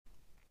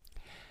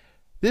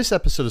This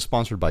episode is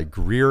sponsored by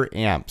Greer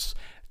Amps.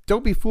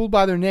 Don't be fooled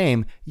by their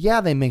name.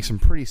 Yeah, they make some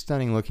pretty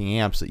stunning looking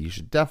amps that you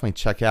should definitely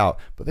check out,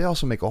 but they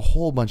also make a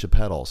whole bunch of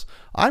pedals.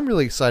 I'm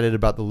really excited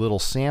about the little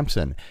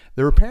Samson.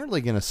 They're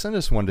apparently going to send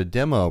us one to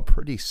demo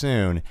pretty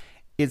soon.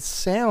 It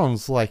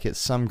sounds like it's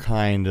some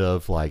kind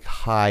of like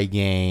high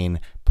gain,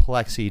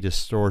 plexi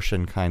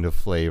distortion kind of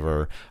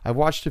flavor. I've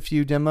watched a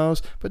few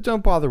demos, but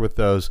don't bother with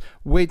those.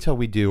 Wait till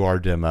we do our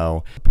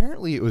demo.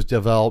 Apparently it was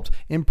developed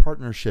in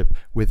partnership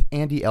with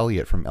Andy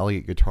Elliott from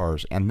Elliott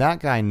Guitars, and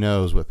that guy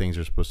knows what things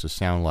are supposed to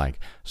sound like.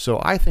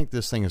 So I think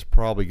this thing is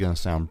probably going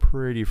to sound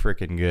pretty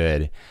freaking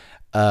good.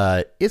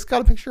 It's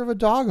got a picture of a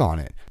dog on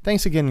it.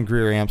 Thanks again,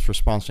 Greer Amps, for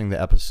sponsoring the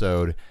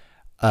episode.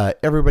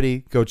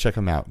 Everybody go check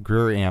them out,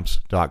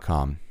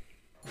 GreerAmps.com.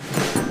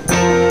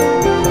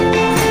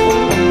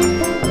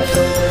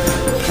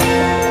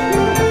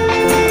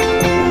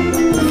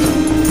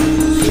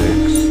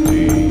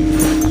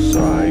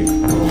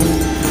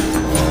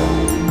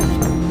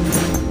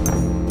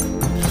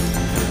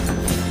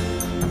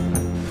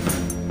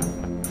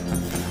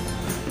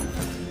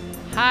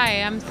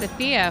 Hi, I'm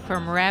Sophia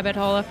from Rabbit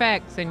Hole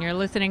Effects, and you're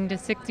listening to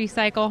 60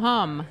 Cycle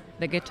Hum,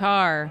 the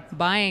guitar,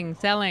 buying,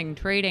 selling,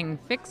 trading,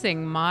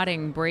 fixing,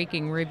 modding,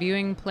 breaking,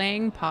 reviewing,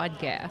 playing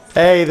podcast.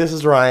 Hey, this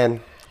is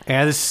Ryan.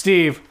 And this is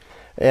Steve.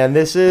 And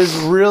this is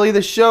really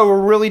the show.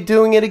 We're really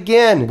doing it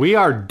again. We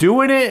are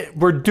doing it.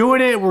 We're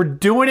doing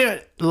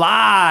it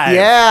live.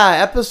 Yeah,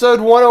 episode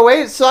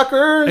 108,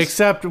 suckers.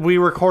 Except we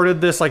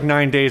recorded this like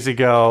 9 days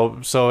ago,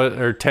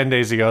 or 10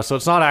 days ago, so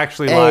it's not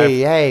actually live.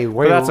 Hey,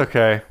 but that's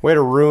okay. Way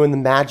to ruin the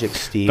magic,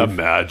 Steve. The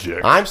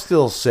magic. I'm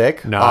still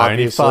sick,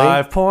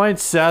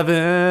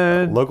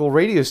 95.7. Local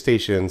radio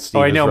station, Steve.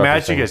 Oh, I know.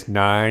 Magic is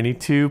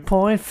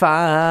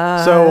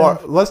 92.5.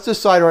 So let's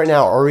decide right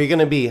now. Are we going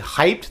to be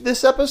hyped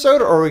this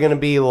episode, or are we going to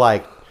be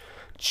like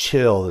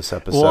chill this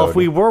episode? Well, if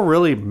we were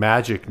really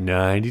Magic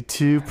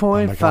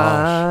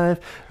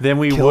 92.5, then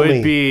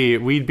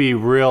we'd be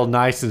real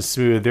nice and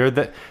smooth.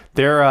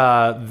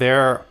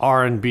 They're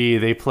R&B.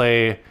 They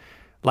play,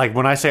 like,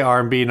 when I say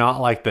R&B, not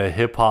like the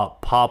hip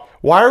hop pop.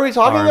 Why are we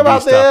talking R&B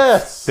about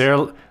stuff. this?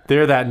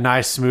 They're that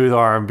nice smooth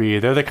R&B.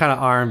 They're the kind of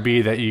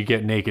R&B that you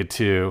get naked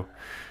to.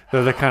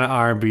 They're the kind of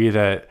R&B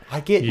that I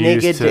get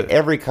naked to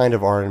every kind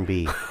of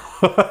R&B.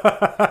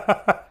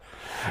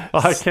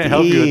 I can't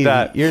help you with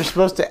that. You're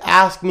supposed to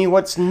ask me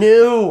what's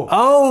new. What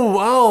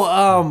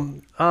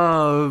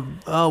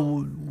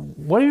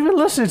have you been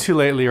listening to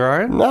lately,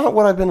 Ryan? Not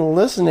what I've been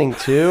listening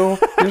to.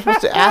 You're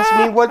supposed to ask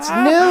me what's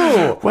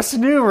new. What's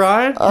new,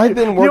 Ryan? I've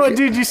been working. You know what,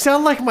 dude? You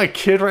sound like my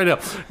kid right now.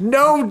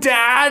 No,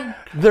 Dad.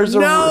 There's a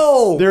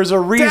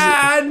reason.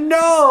 Dad,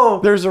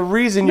 no. There's a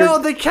reason.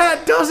 No, the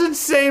cat doesn't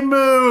say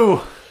moo.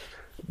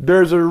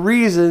 There's a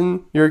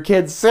reason your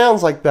kid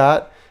sounds like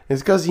that.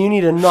 It's because you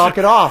need to knock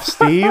it off,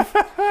 Steve.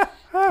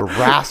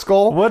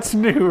 Rascal. What's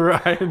new,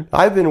 Ryan?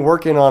 I've been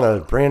working on a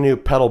brand new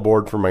pedal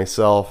board for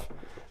myself.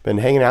 Been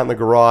hanging out in the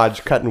garage,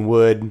 cutting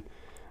wood,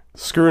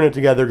 screwing it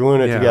together, gluing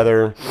it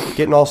together,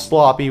 getting all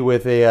sloppy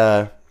with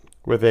a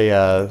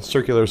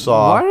circular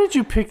saw. Why did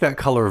you pick that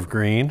color of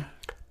green?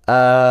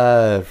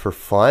 For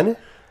fun.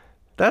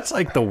 That's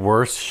like the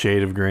worst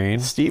shade of green.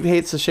 Steve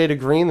hates the shade of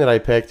green that I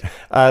picked.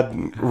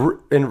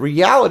 In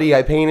reality,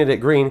 I painted it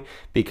green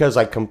because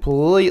I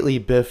completely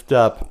biffed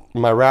up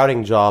my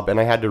routing job and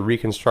I had to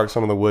reconstruct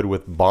some of the wood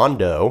with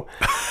Bondo.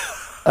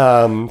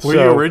 Were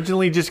you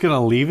originally just going to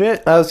leave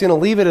it? I was going to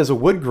leave it as a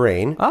wood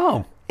grain.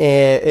 Oh.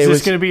 Is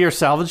this going to be your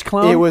salvage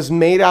clone? It was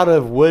made out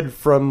of wood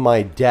from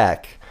my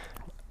deck.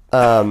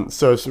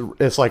 So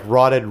it's like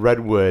rotted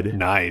redwood.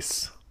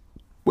 Nice.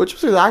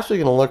 Which was actually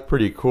going to look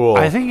pretty cool.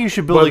 I think you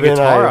should build a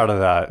guitar out of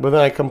that. But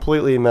then I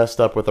completely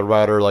messed up with the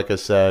router, like I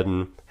said,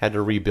 and had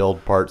to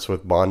rebuild parts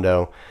with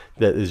Bondo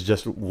that is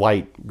just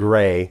light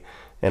gray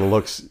and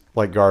looks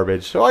like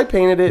garbage. So I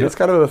painted it. Yep. It's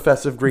kind of a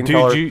festive green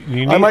color.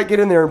 I might get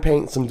in there and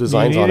paint some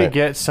designs on it. You need to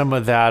get some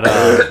of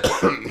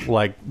that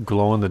like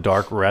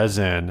glow-in-the-dark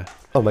resin.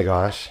 Oh my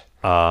gosh.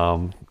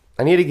 I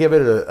need to give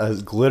it a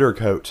glitter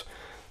coat.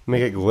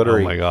 Make it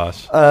glittery. Oh my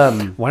gosh.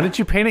 Why didn't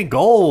you paint it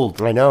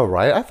gold? I know,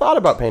 right? I thought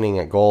about painting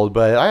it gold,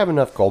 but I have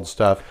enough gold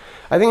stuff.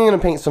 I think I'm going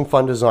to paint some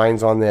fun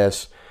designs on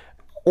this,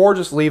 or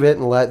just leave it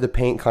and let the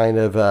paint kind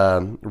of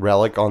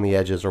relic on the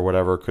edges or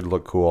whatever could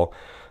look cool.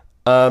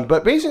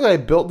 But basically, I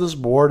built this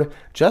board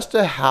just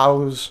to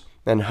house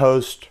and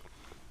host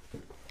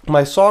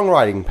my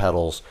songwriting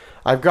pedals.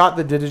 I've got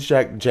the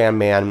Digitech Jam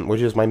Man, which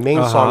is my main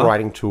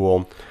songwriting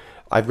tool.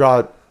 I've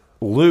got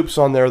loops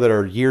on there that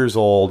are years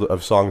old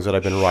of songs that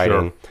I've been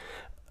writing.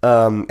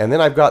 And then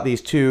I've got these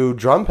two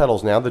drum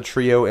pedals now, the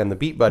Trio and the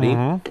Beat Buddy.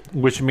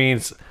 Mm-hmm. Which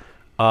means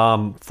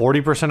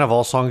 40% of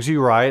all songs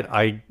you write,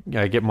 I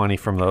get money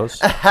from those.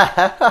 And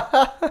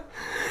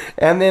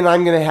then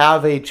I'm going to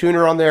have a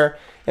tuner on there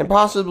and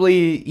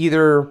possibly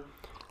either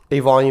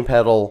a volume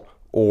pedal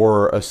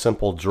or a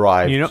simple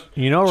drive. You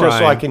know, just Ryan,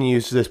 so I can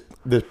use this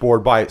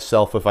board by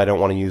itself if I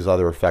don't want to use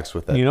other effects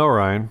with it. You know,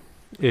 Ryan,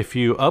 if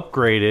you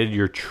upgraded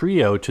your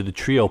Trio to the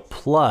Trio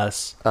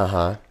Plus,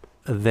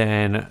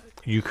 then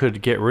you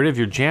could get rid of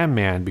your Jam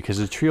Man because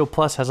the Trio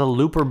Plus has a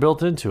looper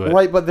built into it.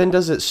 Right, but then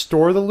does it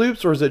store the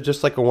loops, or is it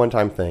just like a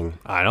one-time thing?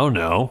 I don't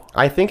know.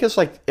 I think it's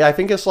like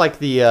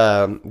the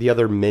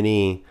other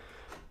mini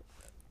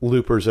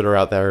loopers that are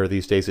out there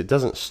these days. It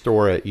doesn't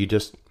store it.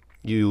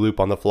 You loop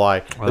on the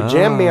fly. The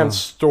Jam Man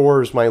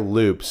stores my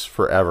loops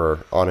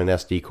forever on an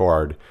SD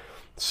card.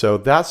 So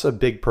that's a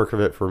big perk of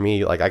it for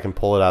me. Like I can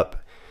pull it up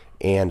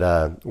and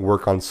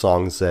work on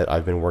songs that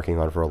I've been working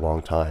on for a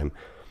long time.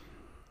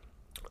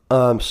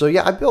 So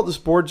yeah, I built this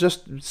board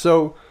just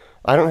so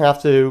I don't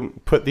have to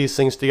put these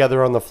things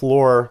together on the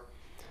floor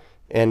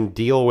and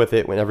deal with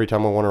it when every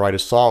time I want to write a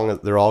song,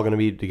 they're all going to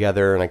be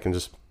together and I can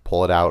just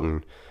pull it out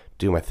and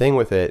do my thing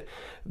with it.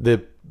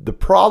 The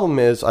problem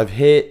is I've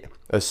hit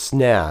a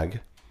snag.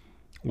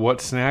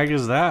 What snag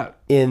is that?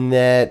 In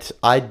that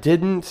I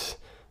didn't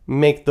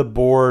make the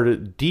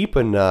board deep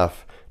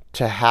enough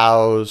to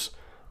house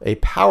a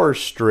power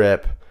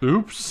strip.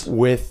 Oops.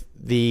 With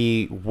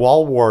the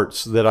wall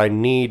warts that I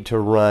need to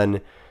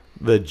run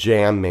the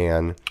Jam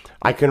Man.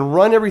 I can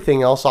run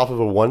everything else off of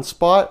a one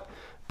spot,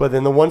 but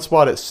then the one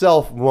spot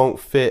itself won't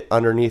fit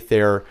underneath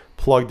there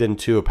plugged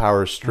into a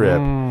power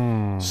strip.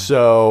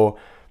 So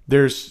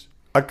there's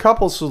a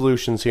couple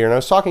solutions here, and I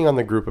was talking on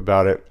the group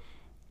about it.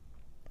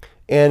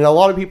 And a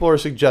lot of people are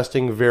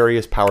suggesting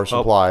various power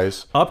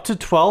supplies. Up to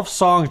 12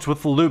 songs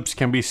with loops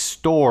can be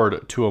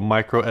stored to a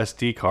micro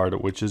SD card,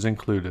 which is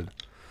included.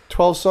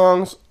 12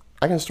 songs?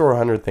 I can store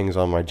 100 things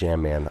on my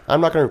Jam Man.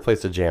 I'm not going to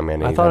replace the Jam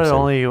Man anytime I thought it soon.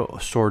 only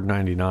stored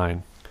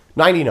 99.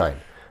 99.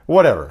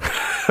 Whatever.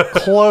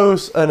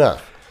 Close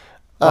enough.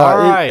 All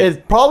right.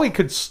 It probably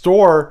could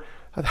store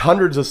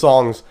hundreds of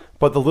songs,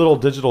 but the little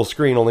digital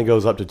screen only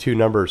goes up to 2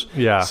 numbers.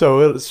 Yeah.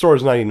 So it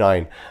stores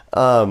 99.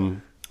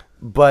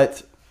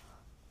 But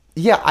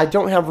yeah, I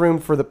don't have room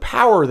for the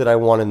power that I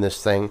want in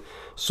this thing.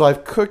 So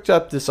I've cooked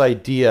up this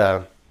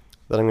idea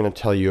that I'm going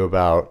to tell you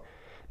about.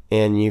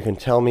 And you can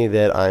tell me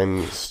that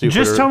I'm stupid.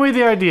 Just tell me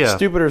the idea.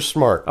 Stupid or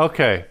smart.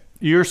 Okay.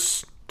 You're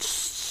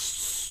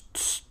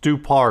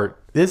stupart.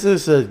 This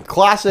is a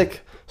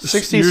classic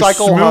 60 You're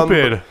cycle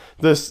stupid. hum.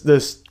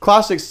 This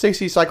classic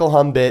 60 cycle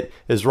hum bit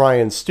is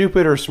Ryan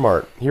stupid or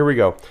smart. Here we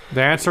go.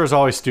 The answer is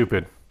always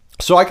stupid.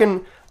 So I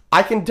can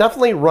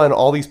definitely run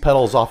all these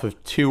pedals off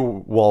of 2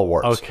 wall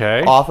warts.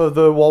 Okay. Off of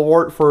the wall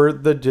wart for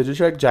the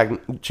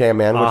Digitech Jam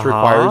Man, which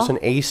requires an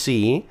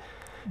AC.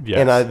 Yes.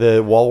 And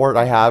the wall wart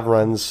I have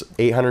runs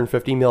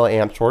 850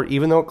 milliamps for it,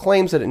 even though it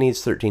claims that it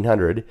needs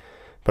 1300,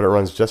 but it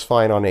runs just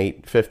fine on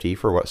 850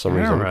 for some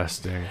reason.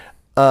 Interesting.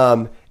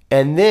 And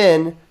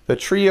then the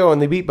Trio and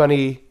the Beat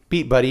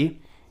Buddy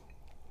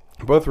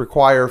both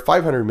require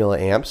 500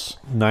 milliamps,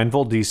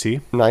 9-volt DC.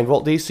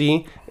 9-volt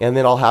DC, and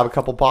then I'll have a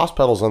couple Boss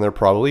pedals on there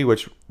probably,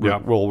 which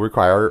will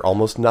require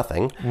almost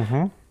nothing.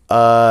 Mm-hmm.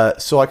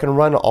 So I can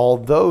run all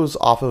those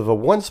off of a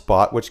one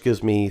spot, which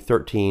gives me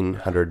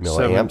 1300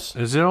 milliamps.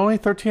 Is it only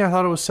 13? I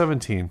thought it was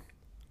 17.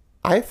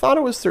 I thought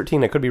it was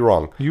 13. I could be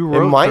wrong. You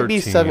wrote it might 13. be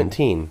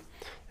 17.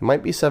 It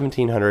might be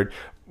 1700,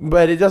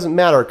 but it doesn't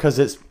matter because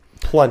it's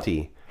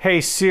plenty. Hey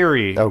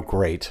Siri. Oh,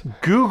 great.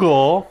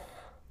 Google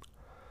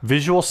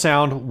visual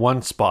sound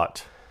one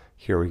spot.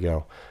 Here we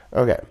go.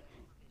 Okay.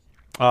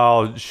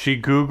 Oh, she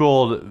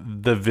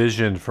Googled the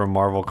Vision from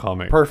Marvel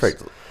Comics.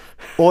 Perfect.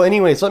 Well,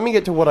 anyways, let me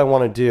get to what I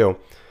want to do.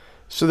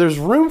 So there's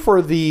room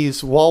for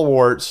these wall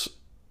warts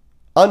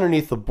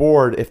underneath the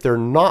board if they're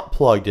not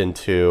plugged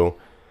into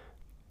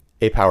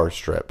a power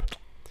strip.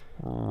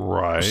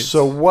 Right.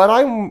 So what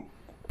I'm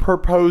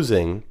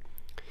proposing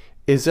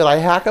is that I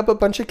hack up a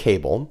bunch of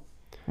cable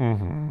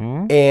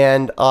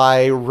and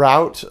I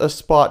route a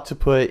spot to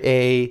put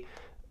a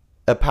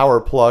power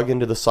plug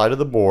into the side of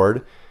the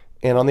board,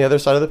 and on the other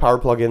side of the power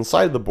plug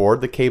inside the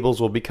board, the cables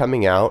will be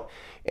coming out,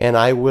 and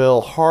I will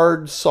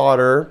hard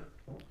solder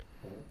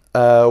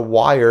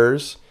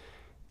wires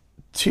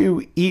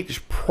to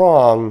each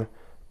prong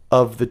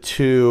of the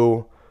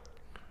 2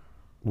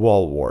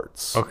 wall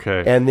warts.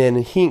 Okay. And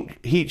then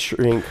heat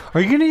shrink.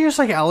 Are you going to use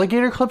like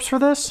alligator clips for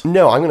this?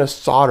 No, I'm going to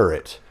solder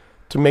it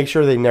to make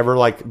sure they never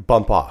like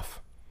bump off.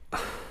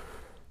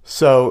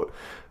 So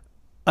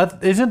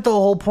Isn't the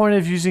whole point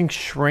of using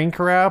shrink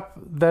wrap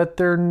that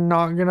they're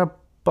not going to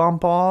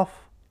bump off?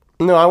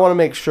 no, I want to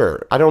make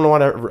sure. I don't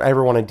want to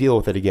ever want to deal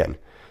with it again.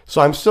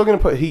 So I'm still going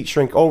to put heat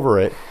shrink over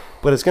it,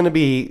 but it's going to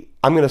be,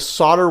 I'm going to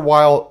solder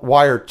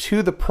wire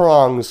to the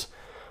prongs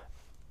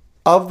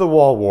of the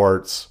wall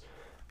warts,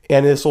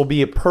 and this will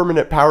be a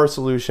permanent power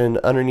solution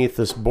underneath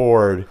this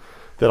board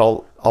that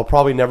I'll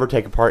probably never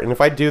take apart. And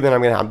if I do, then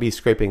I'm going to be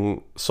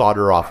scraping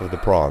solder off of the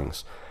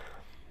prongs.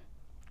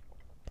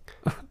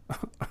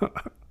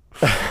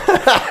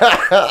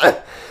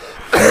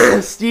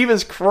 Steve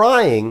is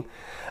crying.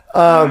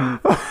 So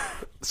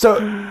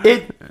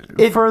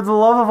it For the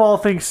love of all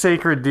things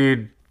sacred,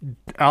 dude,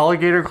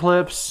 alligator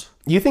clips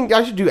you think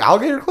I should do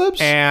alligator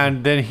clips?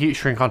 and then heat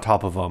shrink on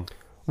top of them.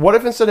 What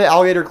if instead of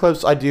alligator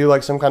clips, I do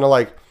like some kind of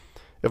like,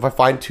 if I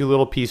find 2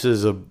 little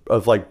pieces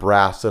of like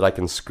brass that I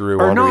can screw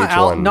Or onto each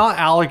one? not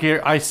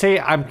alligator. I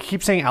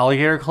keep saying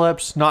alligator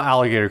clips, not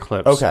alligator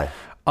clips. Okay.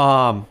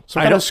 Some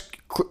kind of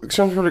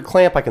some sort of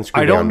clamp I can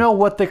screw I down. don't know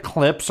what the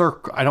clips are.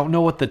 I don't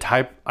know what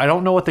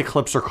the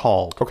clips are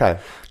called. Okay.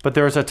 But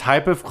there's a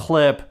type of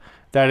clip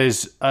that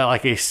is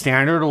like a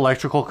standard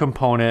electrical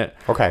component.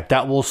 Okay.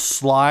 That will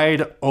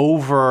slide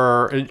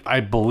over,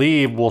 I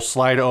believe, your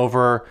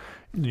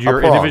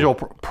prong. individual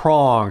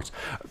prongs.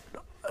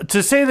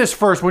 To say this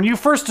first, when you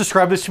first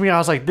described this to me, I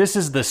was like, this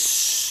is the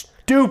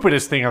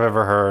stupidest thing I've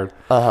ever heard.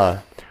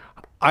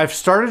 I've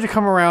started to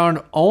come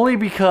around only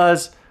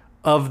because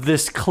of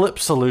this clip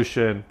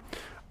solution.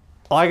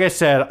 Like I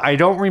said, I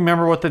don't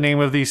remember what the name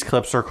of these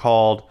clips are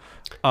called.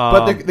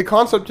 But the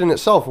concept in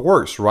itself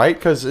works, right?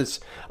 Because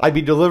I'd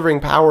be delivering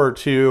power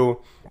to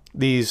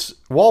these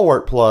wall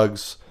wart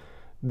plugs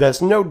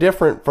that's no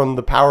different from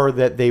the power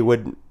that they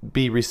would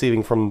be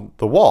receiving from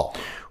the wall.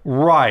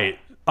 Right.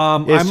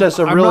 I'm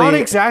not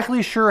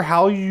exactly sure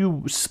how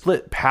you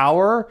split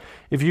power.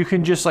 If you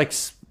can just like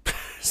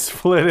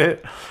split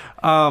it.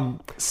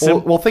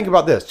 Well, think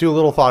about this. Do a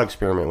little thought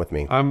experiment with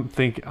me. I'm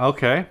thinking,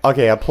 okay.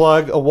 Okay, I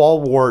plug a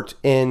wall wart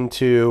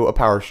into a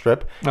power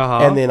strip,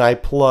 and then I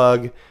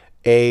plug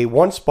a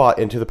one spot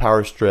into the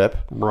power strip.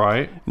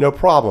 Right. No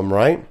problem,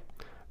 right?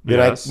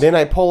 Yes. Then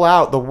I pull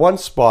out the one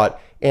spot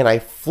and I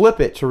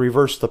flip it to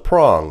reverse the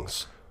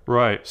prongs.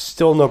 Right.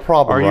 Still no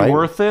problem, Are right? you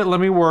worth it?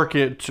 Let me work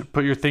it.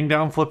 Put your thing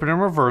down, flip it,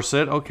 and reverse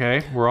it.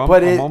 Okay,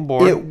 I'm on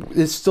board.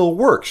 It still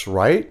works,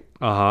 right?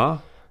 Uh-huh.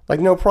 Like,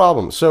 no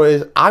problem.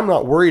 So I'm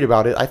not worried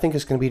about it. I think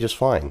it's going to be just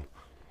fine.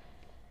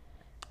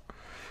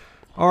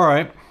 All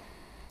right.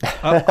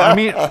 I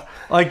mean,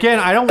 again,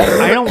 I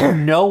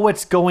don't know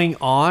what's going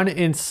on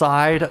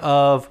inside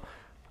of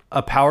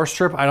a power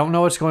strip. I don't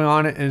know what's going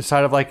on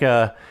inside of like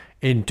a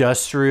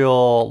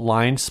industrial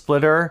line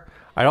splitter.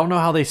 I don't know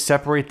how they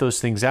separate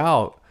those things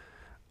out.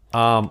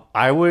 I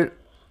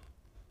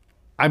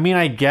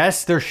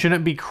guess there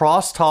shouldn't be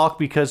crosstalk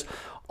because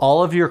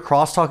all of your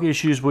crosstalk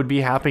issues would be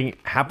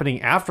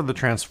happening after the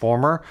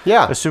transformer.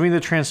 Yeah. Assuming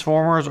the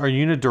transformers are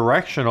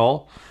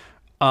unidirectional.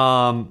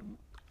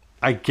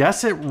 I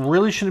guess it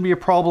really shouldn't be a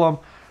problem.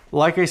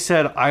 Like I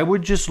said, I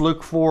would just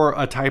look for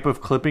a type of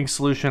clipping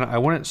solution. I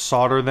wouldn't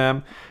solder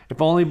them,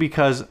 if only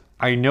because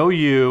I know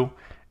you,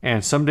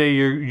 and someday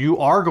you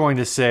are going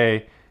to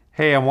say,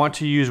 hey, I want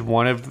to use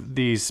one of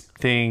these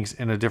things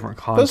in a different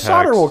context. The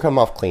solder will come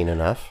off clean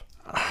enough.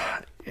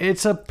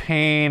 It's a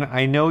pain.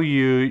 I know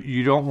you.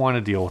 You don't want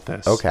to deal with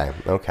this. Okay.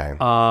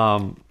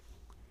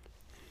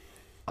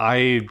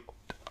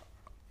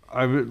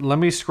 Let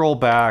me scroll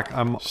back.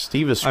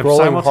 Steve is I'm scrolling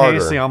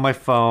simultaneously harder. on my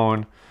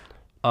phone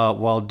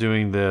while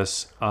doing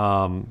this.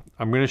 I'm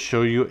going to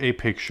show you a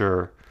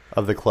picture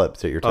Of the clip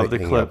that you're taking. of the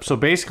clip. So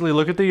basically,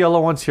 look at the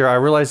yellow ones here. I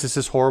realize this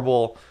is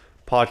horrible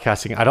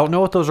podcasting. I don't know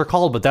what those are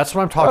called, but that's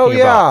what I'm talking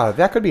about. Yeah,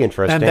 that could be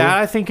interesting. And that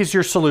I think is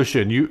your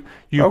solution. You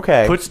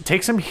Okay.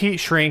 take some heat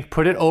shrink,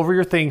 put it over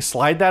your thing,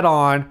 slide that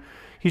on.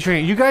 Heat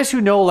shrink. You guys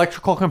who know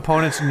electrical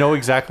components know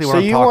exactly what So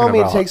I'm you talking about.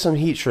 want me to take some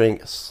heat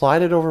shrink,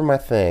 slide it over my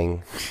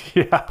thing,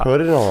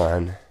 put it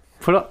on,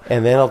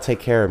 and then it'll take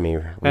care of me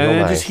real and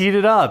then nice. just heat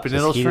it up, and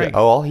it'll shrink.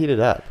 I'll heat it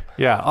up.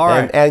 Yeah, all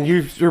right. And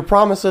you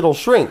promise it'll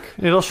shrink.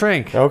 It'll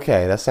shrink.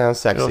 Okay, that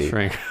sounds sexy. It'll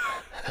shrink.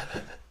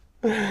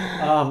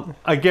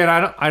 Again,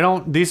 I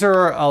don't. These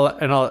are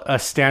a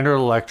standard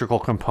electrical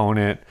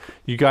component.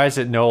 You guys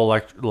that know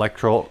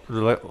electrical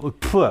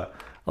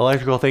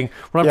thing.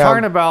 What I'm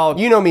talking about.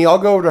 You know me. I'll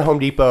go over to Home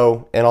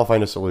Depot and I'll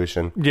find a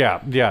solution.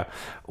 Yeah.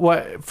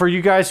 What for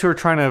you guys who are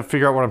trying to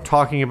figure out what I'm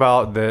talking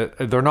about?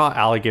 They're not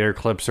alligator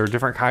clips. They're a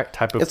different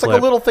type of. It's clip. like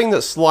a little thing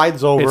that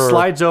slides over. It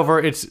slides over.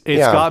 It's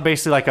got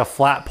basically like a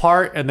flat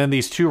part, and then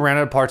these two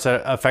rounded parts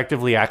that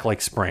effectively act like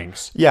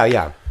springs.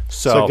 Yeah.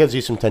 So So it gives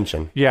you some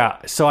tension. Yeah,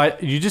 so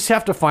you just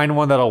have to find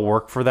one that'll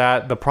work for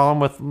that. The problem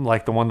with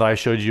like the one that I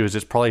showed you is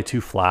it's probably too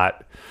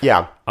flat.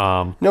 Yeah.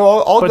 No,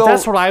 I'll But go.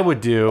 that's what I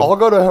would do. I'll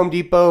go to Home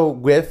Depot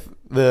with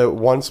the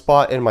one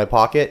spot in my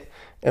pocket,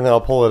 and then I'll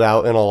pull it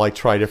out and I'll like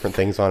try different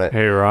things on it.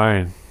 Hey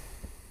Ryan,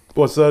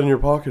 What's that in your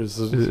pocket?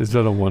 is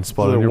that a one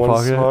spot Is in there your one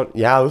pocket? spot?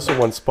 Yeah, this is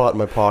one spot in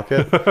my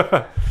pocket.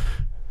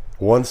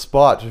 One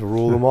spot to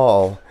rule them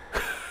all.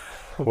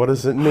 What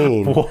does it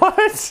mean?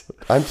 What?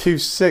 I'm too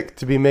sick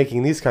to be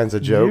making these kinds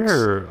of jokes.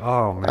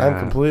 Oh man, I'm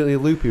completely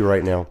loopy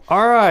right now.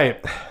 All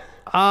right.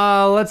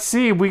 Let's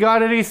see. We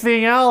got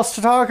anything else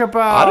to talk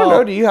about? I don't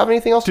know. Do you have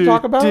anything else to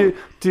talk about?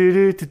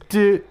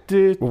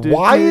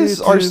 Why is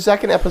our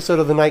second episode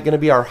of the night going to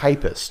be our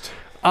hypest?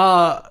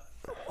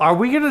 Are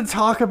we going to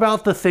talk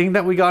about the thing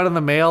that we got in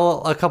the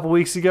mail a couple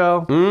weeks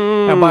ago?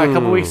 And by a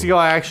couple weeks ago,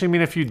 I actually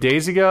mean a few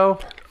days ago.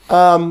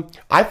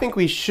 I think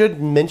we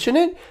should mention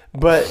it,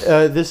 but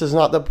this is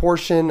not the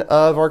portion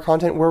of our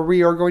content where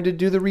we are going to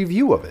do the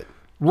review of it.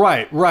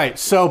 Right.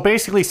 So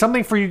basically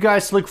something for you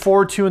guys to look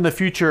forward to in the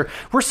future.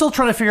 We're still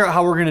trying to figure out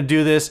how we're going to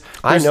do this.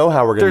 I know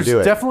how we're going to do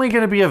it. There's definitely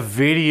going to be a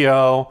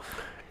video.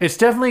 It's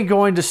definitely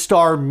going to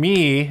star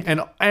me and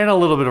a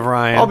little bit of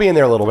Ryan. I'll be in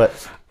there a little bit.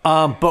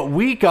 But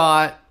we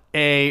got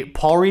a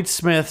Paul Reed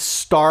Smith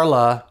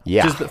Starla,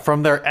 Yeah. just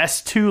from their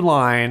S2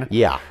 line.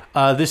 Yeah.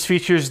 This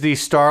features the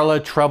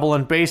Starla treble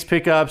and bass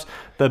pickups,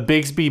 the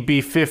Bigsby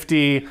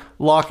B50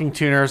 locking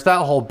tuners, that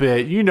whole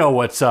bit. You know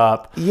what's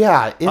up.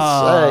 Yeah,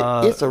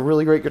 it's a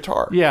really great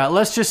guitar. Yeah,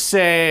 let's just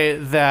say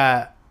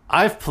that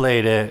I've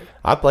played it.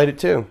 I played it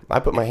too. I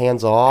put my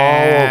hands all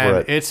and over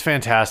it. It's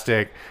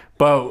fantastic.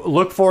 But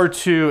look forward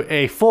to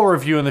a full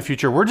review in the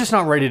future. We're just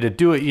not ready to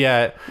do it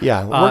yet.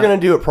 Yeah, we're going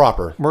to do it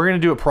proper. We're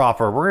going to do it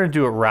proper. We're going to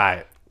do it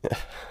right.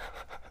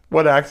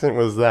 What accent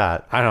was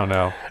that? I don't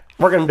know.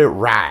 We're going to do it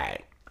right.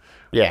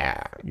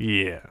 Yeah.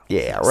 Yeah.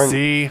 Yeah.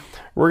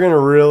 We're going to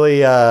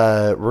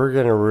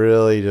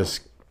really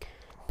just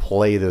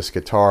play this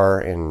guitar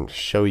and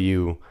show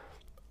you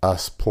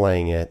us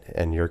playing it,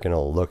 and you're going to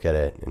look at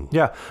it. And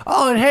Yeah.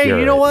 Oh, and hey, hear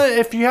you know it. what?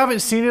 If you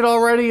haven't seen it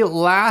already,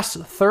 last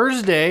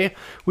Thursday,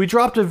 we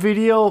dropped a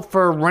video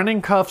for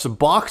Running Cuff's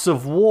Box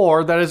of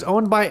War that is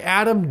owned by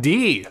Adam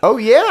D. Oh,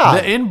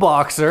 yeah. The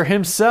inboxer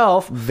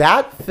himself.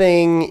 That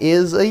thing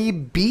is a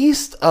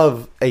beast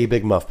of a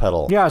Big Muff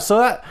pedal. Yeah,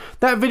 so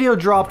that video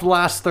dropped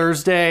last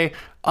Thursday.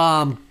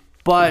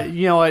 But,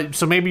 you know,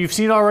 so maybe you've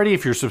seen it already.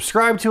 If you're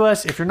subscribed to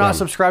us, if you're not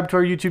subscribed to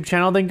our YouTube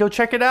channel, then go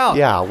check it out.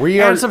 Yeah,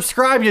 we are- And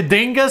subscribe, you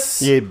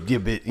dingus. You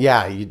big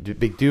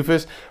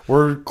doofus.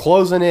 We're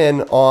closing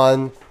in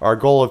on our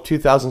goal of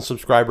 2,000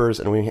 subscribers,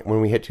 and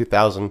when we hit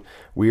 2,000,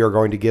 we are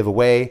going to give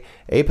away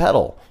a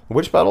pedal.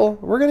 Which pedal?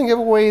 We're going to give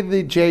away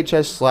the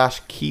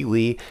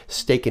JHS/Keeley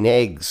Steak and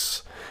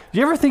Eggs. Do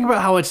you ever think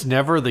about how it's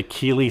never the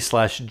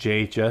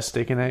Keeley/JHS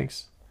steak and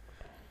eggs?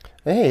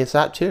 Hey, it's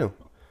that too.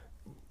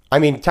 I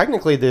mean,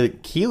 technically, the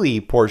Keeley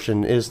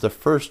portion is the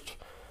first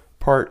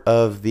part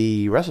of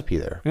the recipe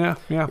there. Yeah,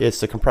 yeah. It's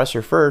the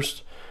compressor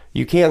first.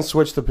 You can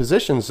switch the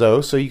positions,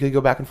 though, so you could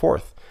go back and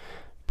forth.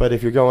 But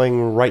if you're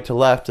going right to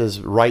left,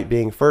 as right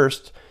being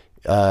first,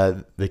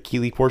 the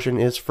Keeley portion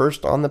is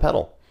first on the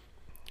pedal.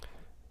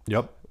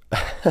 Yep.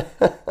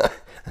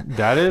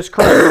 That is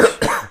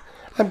correct.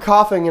 I'm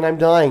coughing and I'm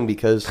dying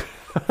because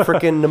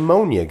freaking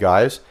pneumonia,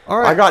 guys. All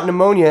right. I got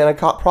pneumonia and I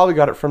probably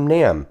got it from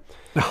NAMM.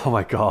 Oh,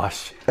 my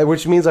gosh.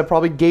 Which means I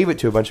probably gave it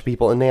to a bunch of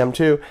people in NAMM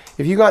too.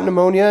 If you got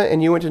pneumonia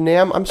and you went to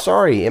NAMM, I'm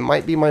sorry. It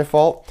might be my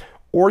fault.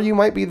 Or you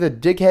might be the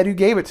dickhead who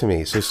gave it to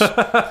me.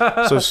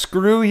 So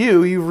screw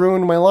you. You've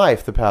ruined my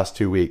life the past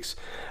 2 weeks.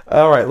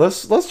 All right,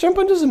 let's jump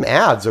into some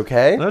ads,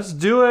 okay? Let's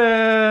do it.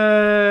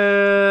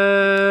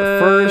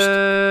 First,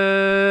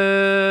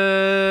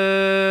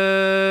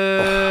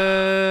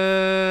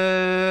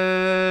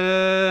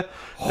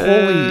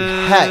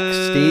 holy heck,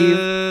 Steve.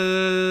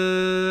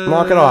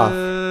 Knock it off.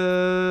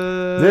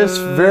 This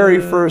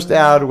very first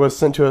ad was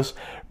sent to us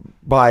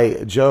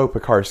by Joe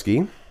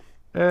Pekarsky.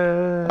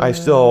 I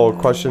still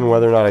question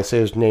whether or not I say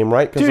his name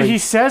right. Dude, he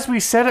says we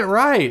said it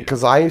right.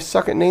 Because I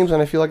suck at names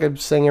and I feel like I'm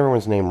saying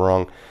everyone's name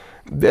wrong.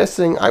 This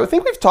thing, I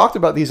think we've talked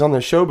about these on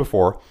the show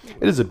before.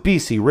 It is a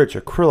BC Rich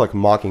acrylic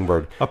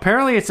Mockingbird.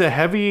 Apparently, it's a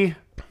heavy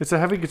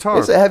guitar.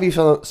 It's a heavy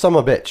son of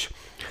a bitch.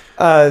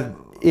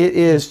 It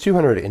is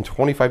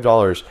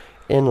 $225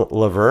 in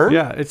Laverne.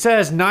 Yeah, it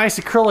says nice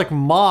acrylic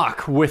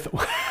mock with.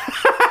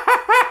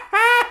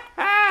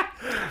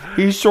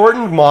 He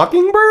shortened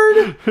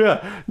Mockingbird?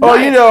 Yeah. Oh,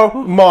 you know,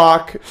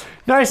 mock.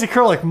 Nice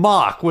acrylic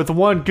mock with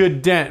one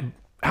good dent.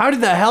 How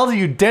did the hell do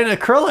you dent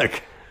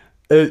acrylic?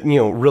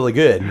 Really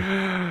good.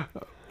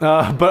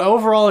 But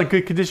overall in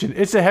good condition.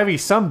 It's a heavy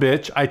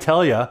sumbitch, I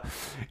tell ya.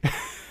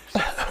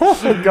 Oh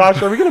my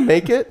gosh, are we going to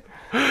make it?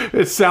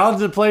 It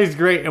sounds and plays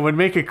great and would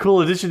make a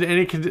cool addition to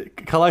any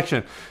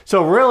collection.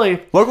 So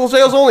really, Local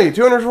sales only,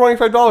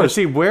 $225. let's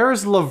see, where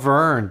is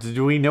Laverne?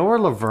 Do we know where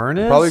Laverne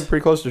is? Probably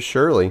pretty close to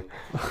Shirley.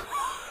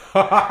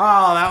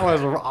 Oh, that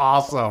was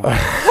awesome.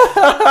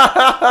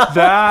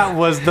 That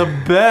was the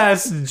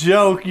best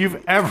joke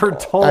you've ever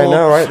told. I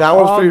know, right? That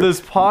one's on for this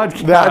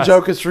podcast. That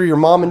joke is for your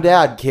mom and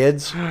dad,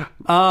 kids.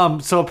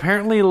 So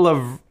apparently,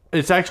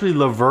 it's actually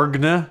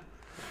Lavergne.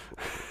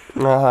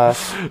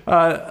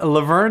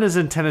 Laverne is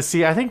in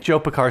Tennessee. I think Joe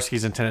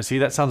Pekarsky's in Tennessee.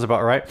 That sounds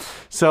about right.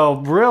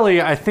 So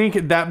really, I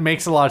think that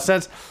makes a lot of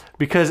sense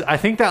because I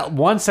think that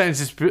one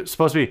sentence is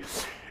supposed to be,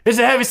 "It's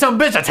a heavy son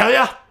of a bitch, I tell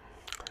ya."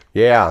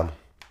 Yeah.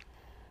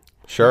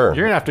 Sure.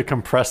 You're gonna have to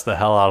compress the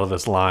hell out of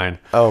this line.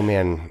 Oh,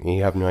 man,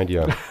 you have no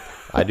idea.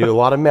 I do a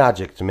lot of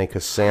magic to make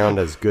us sound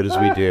as good as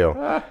we do.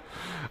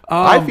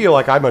 I feel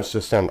like I must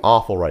just sound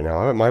awful right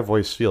now. My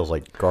voice feels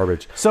like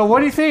garbage. So what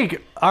do you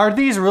think? Are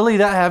these really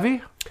that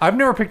heavy? I've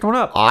never picked one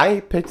up.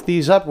 I picked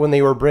these up when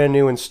they were brand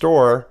new in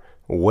store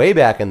way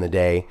back in the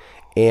day,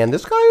 and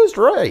this guy is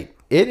right.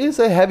 It is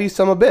a heavy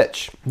son of a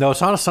bitch. No,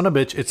 it's not a son of a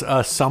bitch. It's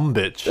a some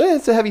bitch.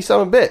 It's a heavy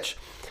son of a bitch.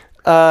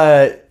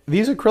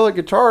 These acrylic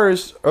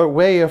guitars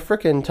weigh a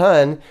frickin'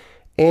 ton,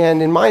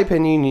 and in my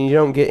opinion, you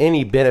don't get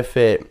any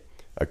benefit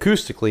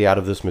acoustically out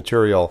of this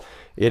material.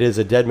 It is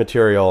a dead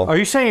material. Are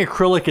you saying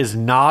acrylic is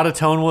not a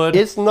tone wood?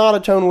 It's not a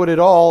tone wood at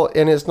all,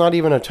 and it's not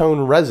even a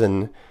tone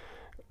resin,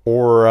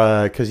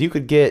 or because you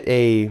could get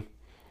a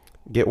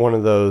get one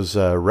of those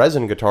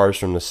resin guitars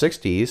from the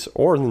 60s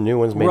or the new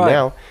ones made Right.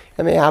 now,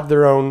 and they have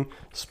their own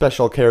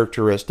special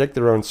characteristic,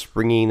 their own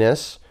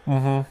springiness.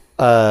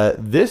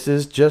 This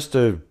is just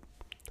a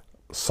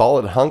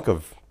solid hunk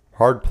of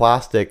hard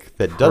plastic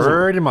that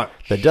Pretty much.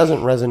 doesn't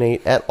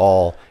resonate at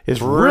all. It's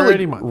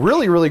Pretty much.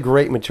 really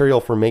great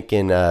material for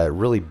making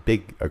really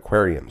big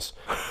aquariums,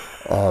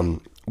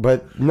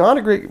 but not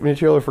a great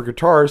material for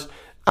guitars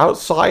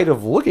outside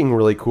of looking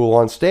really cool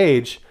on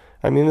stage.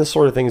 I mean, this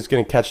sort of thing is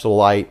going to catch the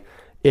light.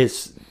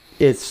 It's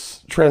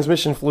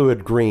transmission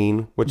fluid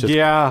green, which is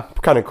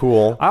kind of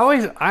cool.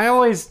 I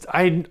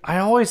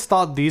always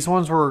thought these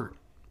ones were.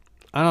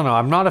 I don't know.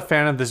 I'm not a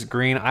fan of this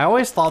green. I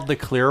always thought the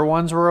clear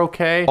ones were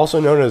okay.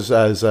 Also known as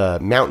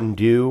Mountain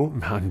Dew.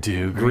 Mountain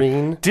Dew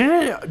green.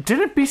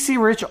 Didn't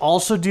BC Rich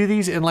also do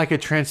these in like a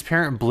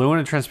transparent blue and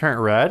a transparent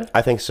red?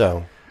 I think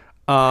so.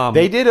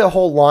 They did a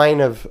whole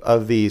line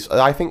of these.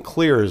 I think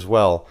clear as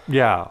well.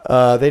 Yeah.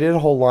 They did a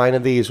whole line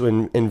of these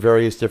in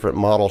various different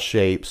model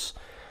shapes.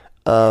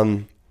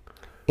 And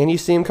you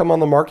see them come on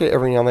the market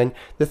every now and then.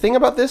 The thing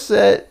about this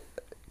that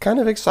kind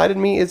of excited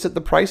me is that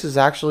the price is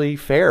actually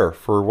fair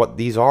for what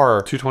these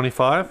are.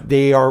 $225.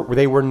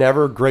 They were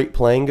never great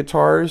playing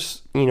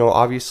guitars. You know,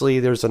 obviously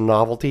there's a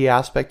novelty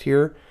aspect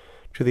here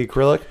to the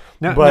acrylic.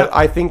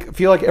 I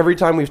feel like every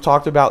time we've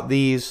talked about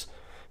these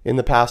in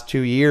the past 2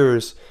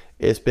 years,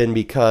 it's been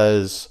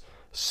because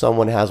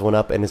someone has one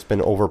up and it's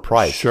been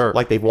overpriced. Sure.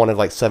 Like they've wanted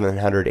like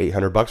 $700,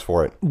 $800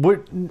 for it.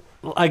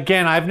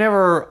 Again, I've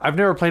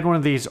never played one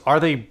of these.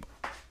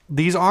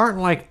 These aren't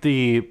like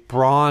the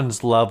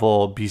bronze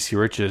level BC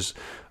Riches.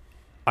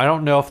 I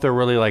don't know if they're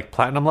really like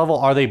platinum level.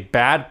 Are they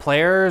bad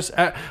players?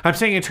 I'm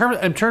saying in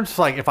terms of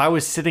like if I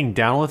was sitting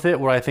down with it,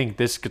 would I think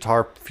this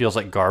guitar feels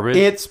like garbage?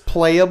 It's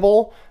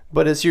playable,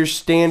 but it's your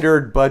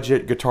standard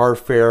budget guitar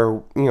fare,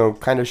 you know,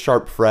 kind of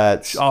sharp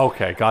frets.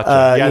 Okay,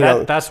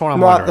 gotcha. That's what I'm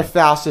wondering. Not the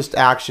fastest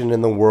action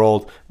in the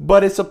world,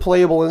 but it's a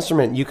playable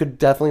instrument. You could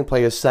definitely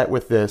play a set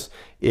with this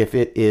if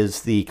it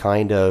is the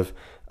kind of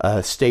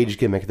stage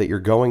gimmick that you're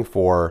going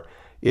for.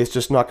 It's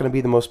just not going to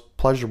be the most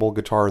pleasurable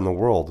guitar in the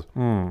world,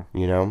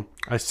 you know?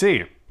 I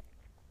see.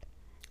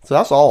 So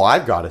that's all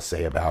I've got to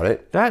say about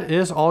it. That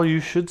is all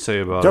you should say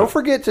about it. Don't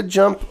forget to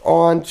jump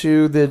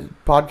onto the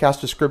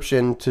podcast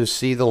description to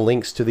see the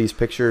links to these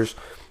pictures,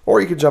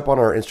 or you can jump on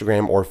our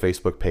Instagram or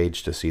Facebook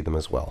page to see them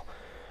as well.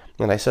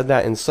 And I said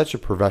that in such a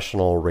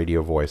professional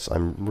radio voice.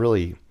 I'm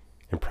really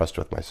impressed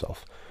with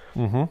myself.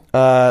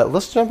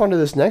 Let's jump onto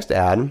this next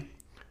ad.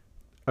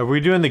 Are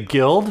we doing the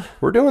Guild?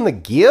 We're doing the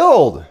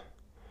Guild.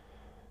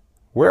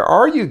 Where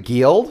are you,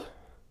 Guild?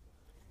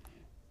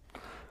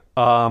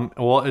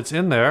 Well, it's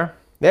in there.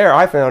 There,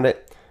 I found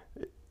it.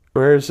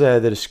 Where's the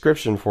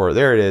description for it?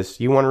 There it is.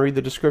 You want to read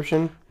the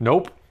description?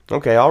 Nope.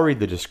 Okay, I'll read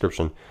the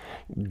description.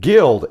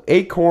 Guild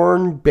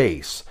Acorn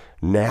Bass,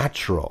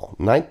 Natural,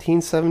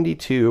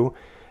 1972,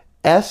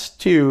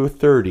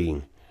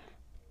 S230.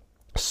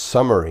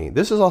 Summary.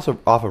 This is also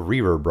off of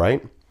Reverb,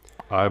 right?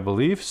 I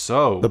believe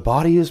so. The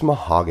body is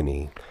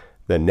mahogany.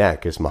 The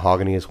neck is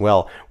mahogany as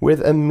well,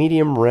 with a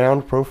medium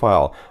round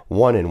profile,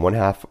 1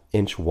 1/2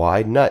 inch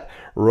wide nut,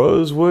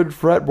 rosewood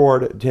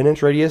fretboard,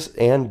 10-inch radius,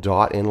 and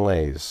dot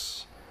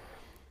inlays.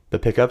 The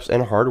pickups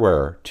and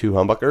hardware: 2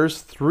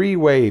 humbuckers,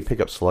 3-way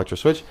pickup selector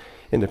switch,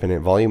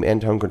 independent volume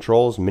and tone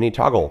controls, mini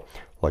toggle.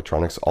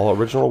 Electronics all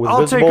original with I'll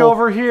visible take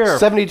over here.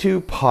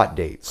 72 pot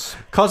dates.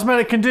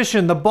 Cosmetic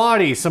condition, the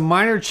body, some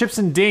minor chips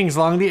and dings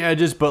along the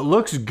edges, but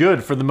looks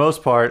good for the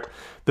most part.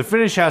 The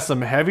finish has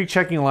some heavy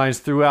checking lines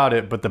throughout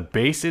it, but the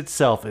base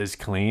itself is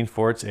clean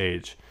for its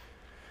age.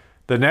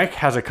 The neck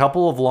has a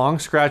couple of long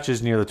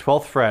scratches near the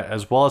 12th fret,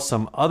 as well as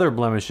some other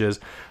blemishes,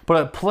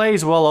 but it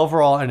plays well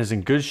overall and is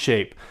in good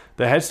shape.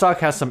 The headstock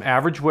has some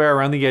average wear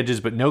around the edges,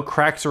 but no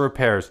cracks or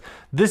repairs.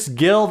 This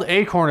Guild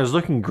Acorn is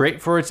looking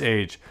great for its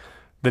age.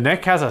 The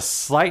neck has a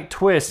slight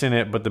twist in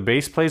it, but the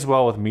bass plays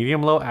well with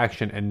medium-low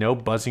action and no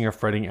buzzing or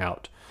fretting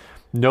out.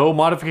 No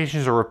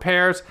modifications or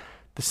repairs.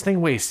 This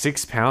thing weighs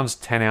 6 pounds,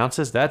 10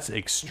 ounces. That's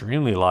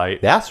extremely light.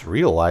 That's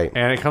real light.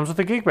 And it comes with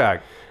a gig bag.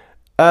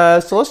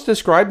 So let's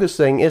describe this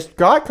thing. It's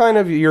got kind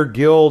of your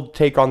Guild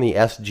take on the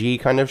SG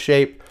kind of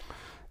shape.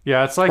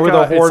 Yeah, it's like Or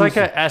the horns- it's like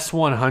a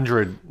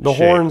S100 The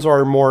shape. horns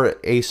are more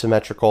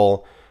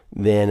asymmetrical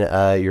than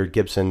your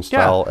Gibson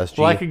style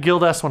SG. like a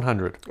Guild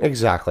S100.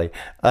 Exactly.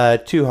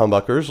 2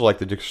 humbuckers, like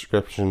the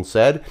description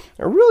said.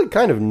 A really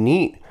kind of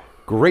neat,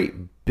 great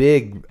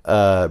big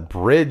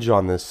bridge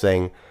on this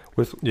thing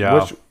with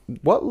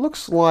what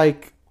looks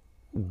like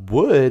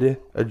wood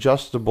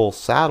adjustable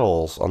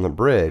saddles on the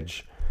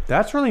bridge.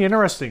 That's really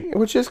interesting.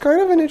 Which is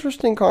kind of an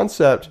interesting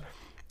concept.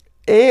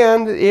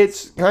 And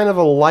it's kind of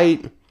a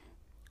light,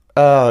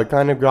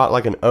 kind of got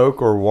like an oak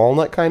or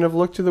walnut kind of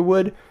look to the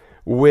wood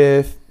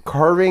with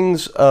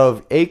carvings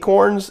of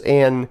acorns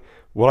and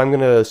what I'm going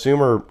to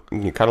assume are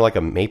kind of like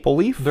a maple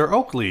leaf. They're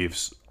oak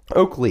leaves.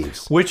 Oak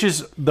leaves. Which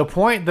is the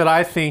point that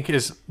I think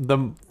is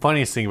the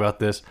funniest thing about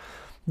this.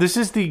 This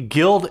is the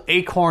Guild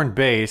Acorn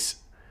bass.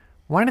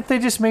 Why didn't they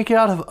just make it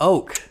out of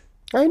oak?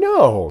 I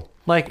know.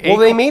 Like Well,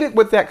 they made it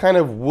with that kind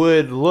of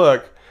wood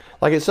look.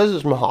 Like it says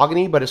it's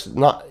mahogany, but it's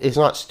not. It's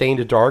not stained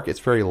to dark. It's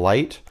very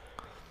light.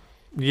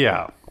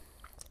 Yeah.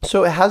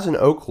 So it has an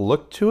oak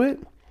look to it.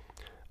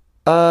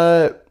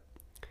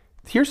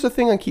 Here's the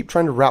thing I keep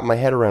trying to wrap my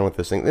head around with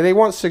this thing. They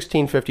want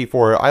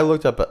 $1,654. I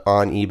looked up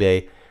on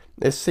eBay.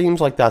 It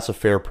seems like that's a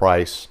fair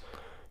price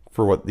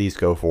for what these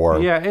go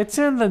for. Yeah, it's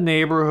in the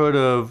neighborhood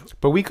of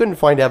But we couldn't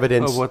find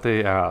evidence. what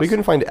they asked. We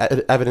couldn't find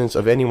evidence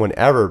of anyone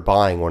ever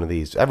buying one of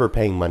these, ever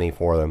paying money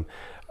for them.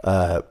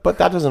 But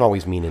that doesn't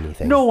always mean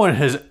anything. No one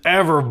has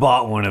ever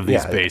bought one of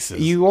these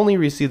bases. You only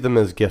receive them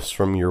as gifts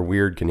from your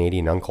weird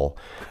Canadian uncle.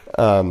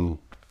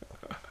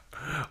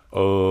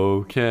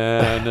 Oh,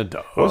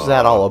 Canada. What's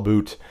that all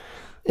about?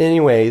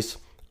 Anyways,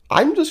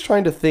 I'm just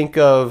trying to think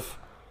of...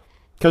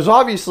 Because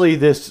obviously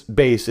this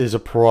bass is a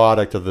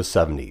product of the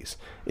 70s.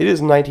 It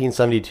is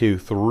 1972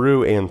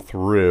 through and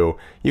through.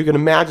 You can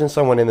imagine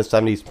someone in the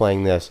 70s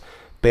playing this.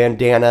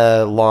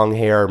 Bandana, long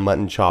hair,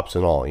 mutton chops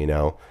and all, you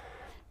know.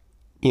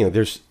 You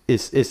know,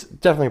 it's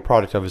definitely a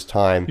product of his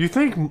time. You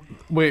think?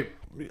 Wait,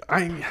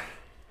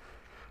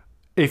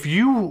 if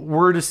you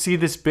were to see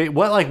this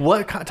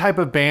what type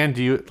of band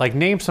do you like?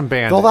 Name some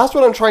bands. Well, that's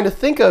what I'm trying to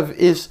think of.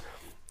 Is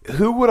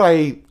who would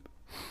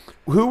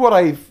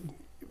I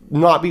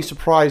not be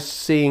surprised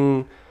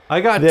seeing?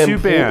 I got them two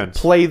bands.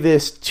 play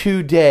this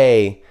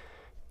today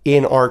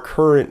in our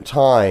current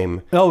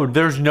time. No,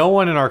 there's no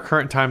one in our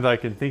current time that I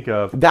can think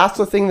of. That's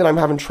the thing that I'm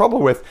having trouble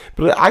with.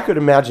 But I could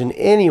imagine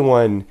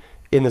anyone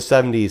in the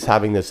 70s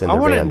having this in I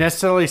their wouldn't band.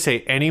 necessarily say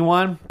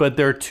anyone, but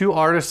there are two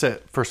artists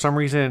that for some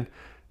reason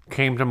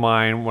came to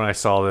mind when I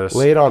saw this.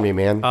 Lay it on me,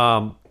 man.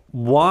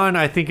 One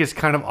I think is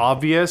kind of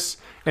obvious,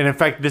 and in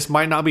fact this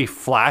might not be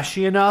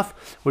flashy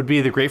enough, would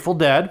be the Grateful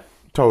Dead.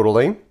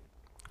 Totally.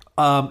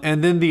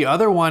 And then the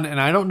other one,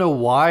 and I don't know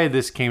why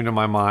this came to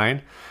my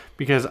mind,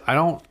 because I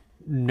don't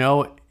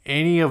know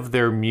any of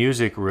their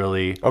music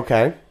really.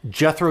 Okay.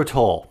 Jethro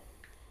Tull.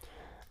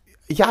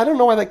 Yeah, I don't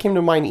know why that came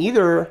to mind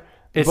either.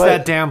 It's but,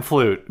 that damn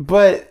flute.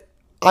 But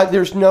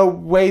there's no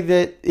way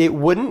that it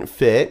wouldn't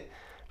fit.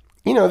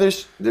 You know,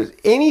 there's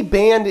any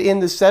band in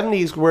the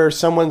 70s where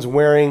someone's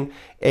wearing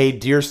a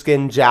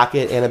deerskin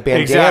jacket and a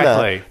bandana.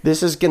 Exactly.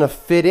 This is going to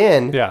fit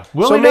in. Yeah.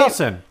 Willie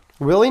Nelson.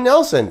 Willie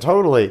Nelson,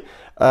 totally.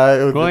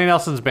 Willie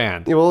Nelson's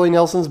band. Willie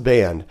Nelson's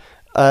band.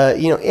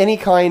 You know, any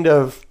kind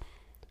of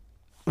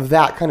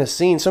that kind of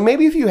scene. So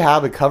maybe if you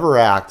have a cover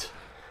act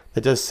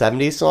that does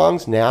 70s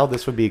songs, now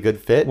this would be a good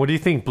fit. What do you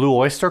think, Blue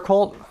Oyster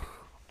Cult?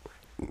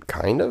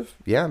 Kind of.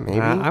 Yeah, maybe.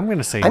 I'm going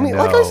to say I mean, no.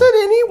 like I said,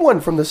 anyone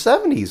from the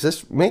 70s.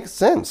 This makes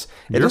sense.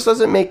 It just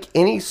doesn't make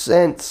any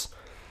sense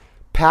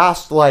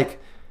past like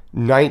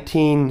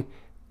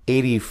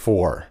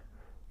 1984.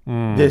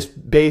 This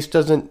bass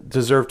doesn't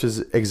deserve to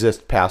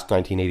exist past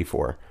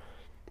 1984.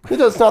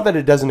 It's not that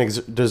it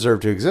doesn't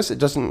deserve to exist. It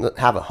doesn't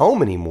have a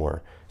home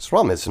anymore. It's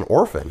from it's an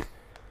orphan.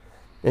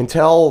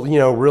 Until, you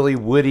know, really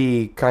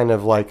woody kind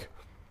of like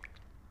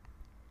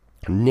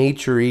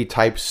nature-y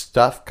type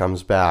stuff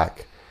comes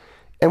back.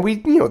 And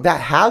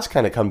that has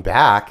kind of come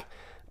back,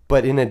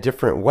 but in a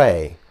different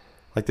way.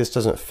 Like this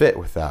doesn't fit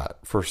with that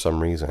for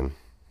some reason.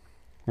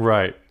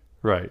 Right.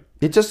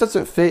 It just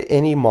doesn't fit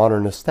any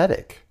modern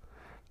aesthetic.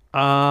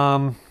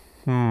 I'm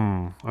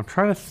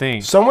trying to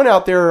think. Someone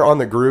out there on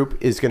the group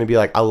is going to be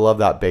like, I love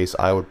that bass.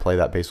 I would play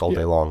that bass all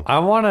day long. I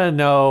want to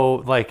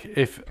know, like,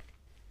 if...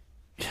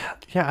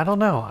 Yeah, I don't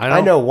know.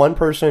 I know one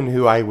person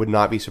who I would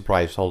not be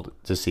surprised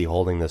to see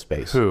holding this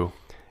bass. Who?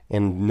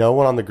 And no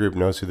one on the group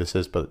knows who this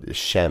is, but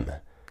Shem.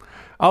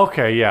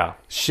 Okay, yeah.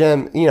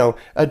 Shem, you know,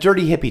 a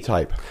dirty hippie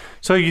type.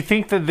 So you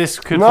think that this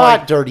could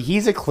Not dirty.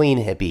 He's a clean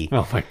hippie.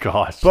 Oh my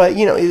gosh. But,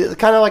 you know, it's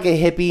kind of like a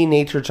hippie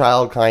nature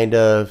child kind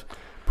of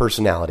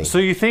personality. So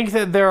you think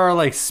that there are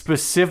like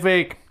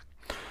specific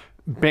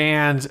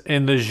bands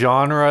in the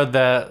genre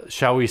that,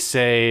 shall we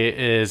say,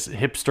 is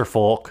hipster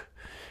folk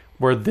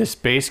where this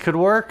bass could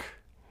work?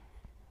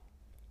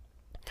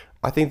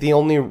 I think the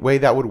only way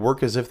that would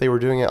work is if they were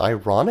doing it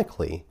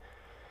ironically.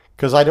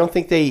 Because I don't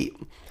think they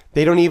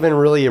don't even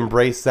really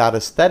embrace that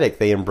aesthetic.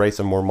 They embrace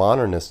a more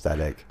modern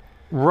aesthetic.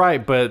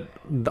 Right, but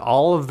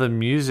all of the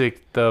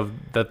music that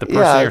the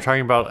person you're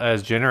talking about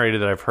as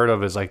generated that I've heard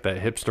of is like that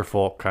hipster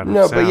folk kind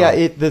of sound. No, but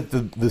yeah,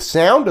 the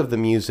sound of the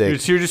music...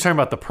 So you're just talking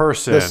about the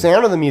person. The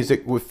sound of the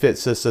music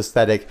fits this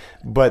aesthetic,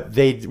 but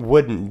they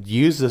wouldn't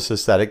use this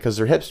aesthetic because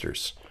they're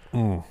hipsters.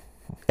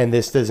 And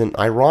this isn't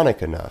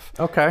ironic enough.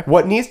 Okay.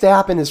 What needs to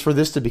happen is for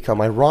this to become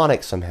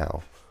ironic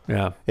somehow.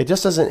 Yeah. It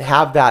just doesn't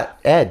have that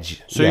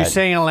edge. So you're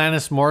saying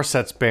Alanis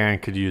Morissette's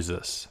band could use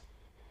this?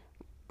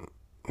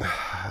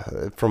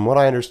 From what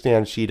I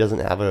understand, she doesn't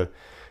have a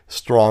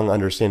strong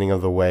understanding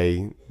of the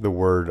way the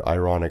word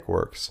ironic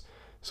works.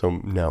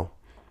 So, no.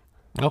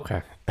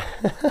 Okay.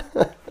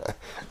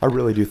 I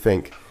really do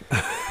think.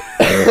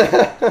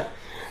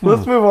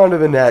 Let's move on to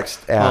the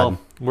next ad. Well,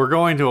 we're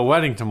going to a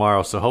wedding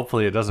tomorrow, so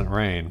hopefully it doesn't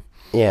rain.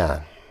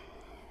 Yeah.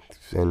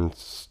 And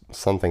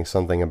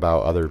something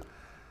about other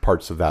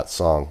parts of that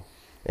song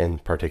in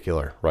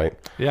particular, right?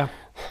 Yeah.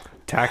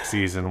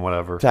 Taxis and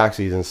whatever.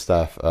 Taxis and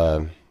stuff.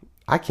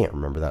 I can't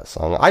remember that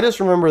song. I just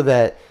remember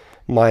that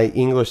my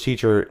English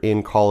teacher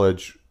in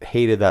college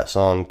hated that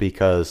song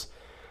because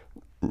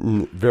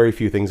very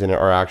few things in it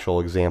are actual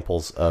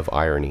examples of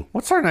irony.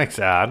 What's our next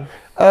ad?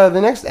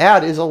 The next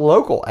ad is a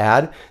local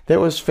ad that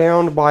was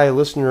found by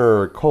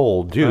listener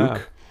Cole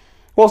Duke.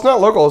 Well, it's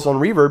not local, it's on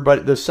Reverb,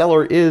 but the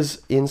seller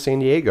is in San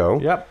Diego.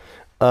 Yep.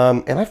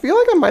 And I feel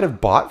like I might have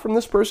bought from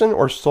this person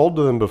or sold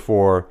to them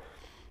before.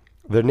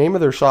 The name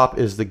of their shop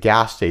is The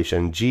Gas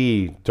Station,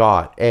 G.A.S.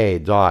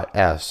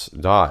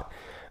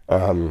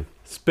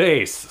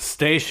 Space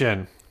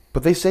Station.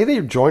 But they say they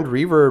joined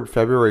Reverb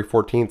February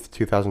 14th,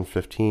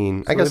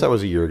 2015. I guess that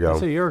was a year ago.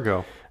 That's a year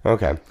ago.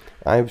 Okay.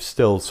 I'm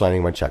still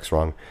signing my checks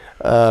wrong.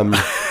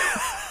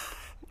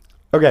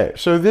 Okay,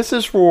 so this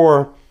is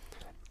for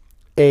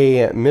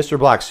a Mr.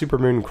 Black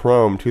Supermoon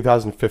Chrome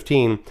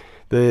 2015.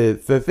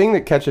 The thing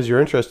that catches your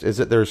interest is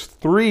that there's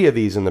 3 of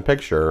these in the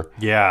picture.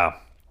 Yeah.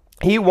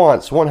 He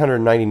wants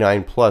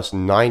 $199 plus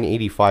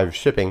 $985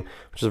 shipping,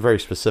 which is a very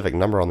specific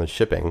number on the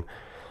shipping.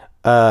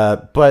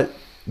 But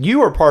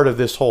you are part of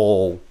this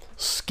whole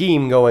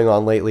scheme going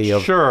on lately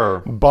of Sure.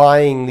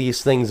 buying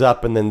these things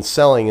up and then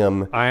selling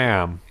them. I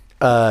am.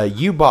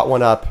 You bought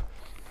one up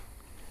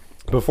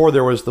before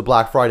there was the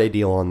Black Friday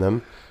deal on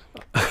them.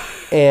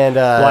 And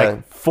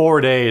Like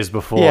 4 days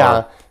before.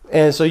 yeah.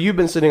 And so you've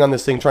been sitting on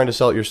this thing trying to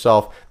sell it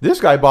yourself. This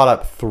guy bought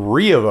up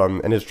 3 of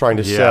them and is trying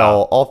to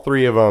sell all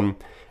 3 of them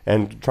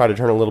and try to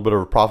turn a little bit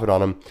of a profit on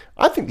them.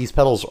 I think these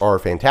pedals are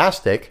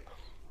fantastic,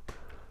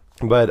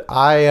 but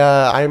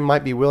I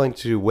might be willing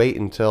to wait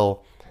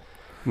until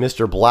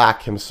Mr.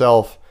 Black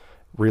himself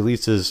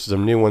releases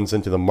some new ones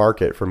into the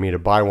market for me to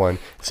buy one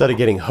instead of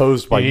getting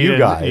hosed by you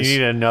guys. You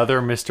need another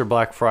Mr.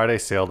 Black Friday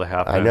sale to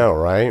happen. I know,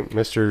 right?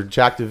 Mr.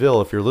 Jack DeVille,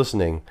 if you're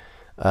listening,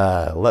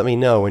 let me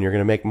know when you're going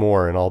to make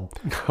more, and I'll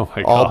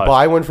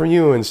buy one from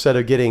you instead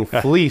of getting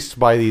fleeced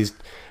by these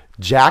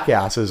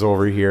jackasses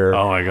over here.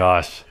 Oh my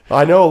gosh.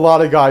 I know a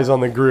lot of guys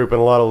on the group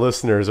and a lot of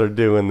listeners are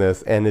doing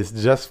this, and it's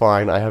just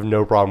fine. I have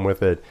no problem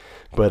with it,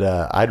 but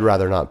I'd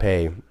rather not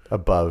pay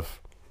above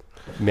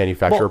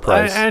manufacturer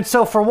price. And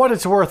so for what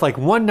it's worth, like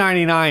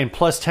 $199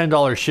 plus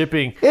 $10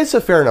 shipping It's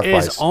a fair enough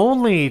is price.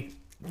 only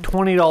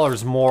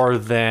 $20 more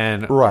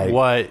than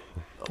Right.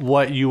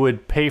 what you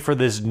would pay for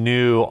this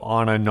new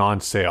on a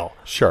non-sale.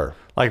 Sure.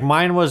 Like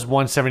mine was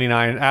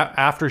 $179.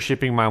 After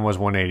shipping, mine was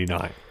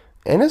 $189.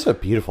 And it's a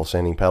beautiful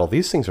sounding pedal.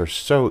 These things are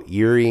so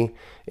eerie.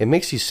 It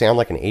makes you sound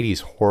like an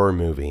 80s horror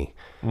movie.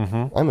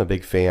 Mm-hmm. I'm a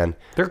big fan.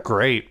 They're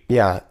great.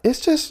 Yeah, it's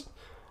just...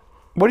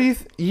 What do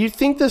you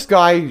think this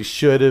guy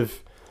should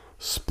have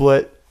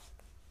split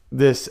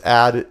this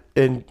ad,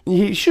 and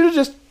he should have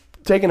just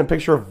taken a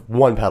picture of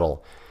one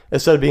pedal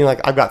instead of being like,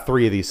 I've got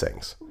 3 of these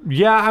things.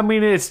 Yeah, I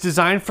mean, it's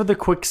designed for the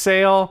quick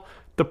sale.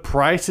 The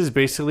price is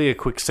basically a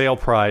quick sale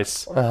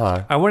price.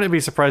 I wouldn't be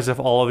surprised if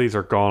all of these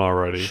are gone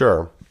already.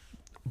 Sure.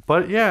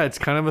 But yeah, it's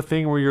kind of a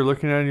thing where you're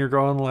looking at it and you're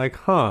going like,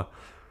 huh.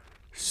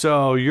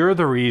 So you're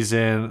the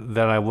reason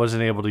that I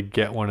wasn't able to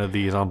get one of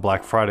these on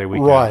Black Friday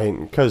weekend. Right,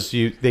 because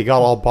they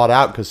got all bought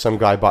out because some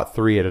guy bought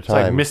 3 at a It's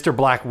like time. Mr.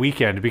 Black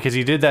Weekend because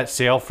he did that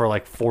sale for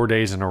like 4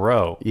 days in a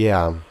row.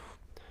 Yeah.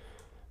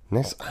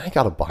 I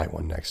got to buy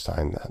one next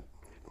time.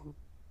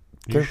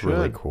 They're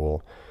really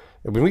cool.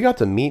 When we got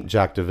to meet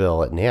Jack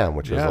DeVille at NAMM,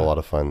 which was a lot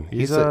of fun.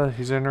 He's an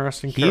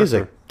interesting character. He is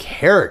a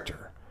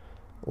character.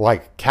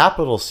 Like,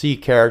 capital C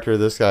character.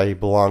 This guy, he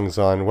belongs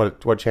on,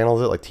 what channel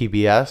is it? Like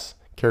TBS?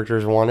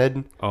 Characters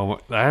Wanted? Oh,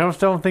 I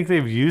don't think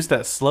they've used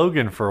that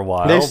slogan for a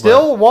while. They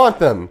still want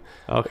them.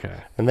 Okay.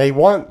 And they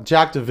want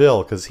Jack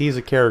DeVille because he's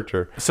a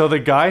character. So the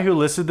guy who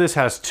listed this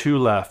has 2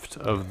 left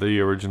of the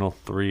original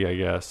 3, I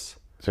guess.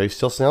 So he's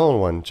still selling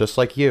one, just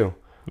like you.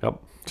 Yep.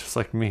 Just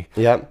like me.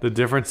 Yep. The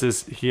difference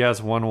is he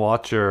has 1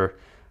 watcher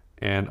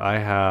and I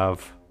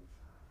have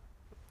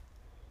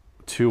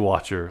 2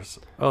 watchers.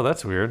 Oh,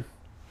 that's weird.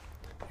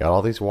 Got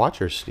all these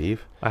watchers,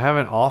 Steve. I have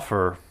an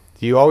offer.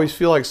 Do you always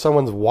feel like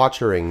someone's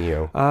watchering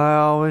you? I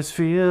always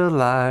feel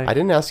like... I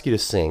didn't ask you to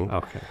sing.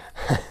 Okay.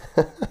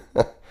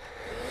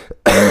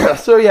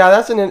 So yeah,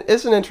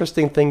 it's an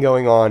interesting thing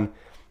going on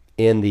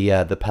in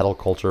the pedal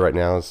culture right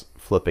now, is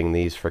flipping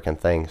these freaking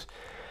things.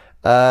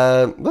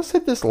 Let's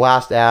hit this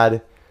last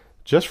ad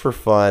just for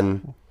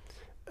fun.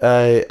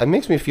 It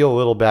makes me feel a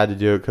little bad to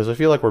do it because I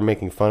feel like we're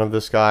making fun of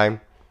this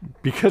guy.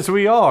 Because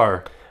we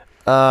are.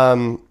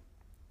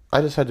 I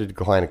just had to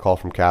decline a call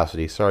from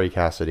Cassidy. Sorry,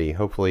 Cassidy.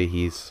 Hopefully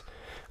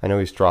I know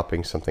he's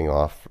dropping something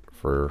off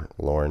for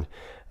Lauren.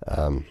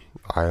 Why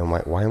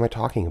am I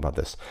talking about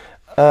this?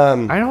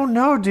 I don't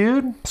know,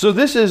 dude. So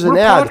this is We're an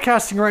ad.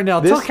 podcasting right now.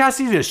 Tell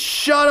Cassidy to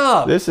shut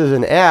up. This is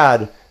an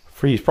ad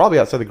for, he's probably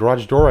outside the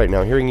garage door right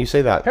now hearing you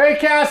say that. Hey,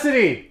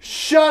 Cassidy,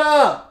 shut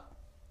up.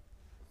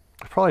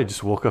 I probably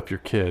just woke up your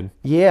kid.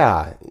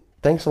 Yeah.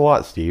 Thanks a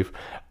lot, Steve.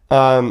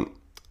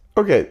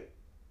 Okay.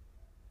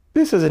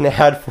 This is an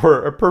ad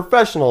for a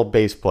professional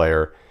bass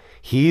player.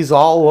 He's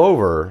all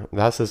over.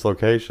 That's his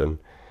location.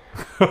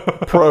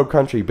 Pro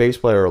country bass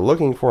player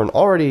looking for an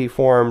already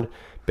formed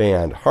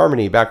band.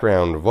 Harmony,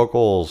 background,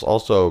 vocals,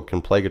 also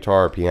can play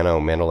guitar, piano,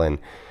 mandolin.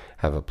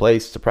 Have a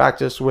place to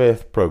practice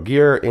with pro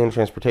gear and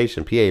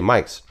transportation, PA,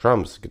 mics,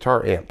 drums,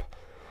 guitar, amp.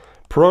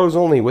 Pros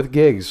only with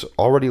gigs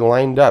already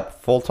lined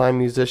up, full-time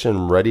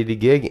musician ready to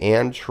gig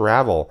and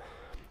travel.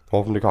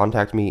 Welcome to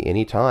contact me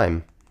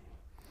anytime.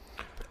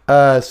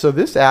 So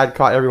this ad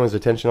caught everyone's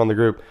attention on the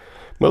group,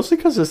 mostly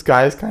because this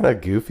guy is kind of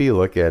goofy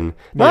looking.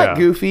 Not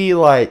goofy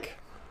like...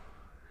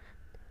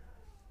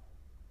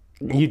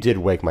 You did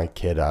wake my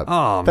kid up.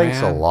 Oh,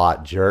 Thanks man. a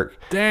lot, jerk.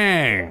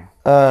 Dang.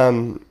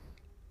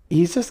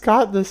 He's just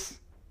got this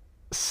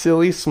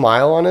silly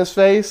smile on his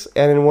face,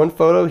 and in one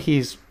photo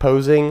he's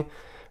posing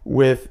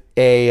with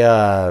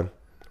a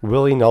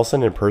Willie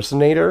Nelson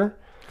impersonator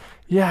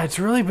Yeah, it's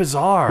really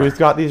bizarre. who's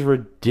got these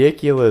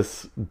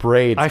ridiculous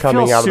braids I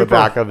coming feel out of the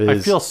back of his... I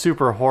feel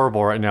super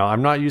horrible right now.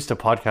 I'm not used to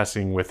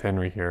podcasting with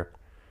Henry here.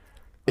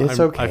 It's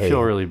okay. I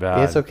feel really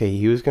bad. It's okay.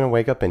 He was going to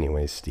wake up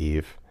anyways,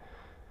 Steve.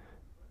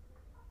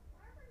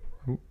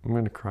 I'm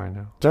going to cry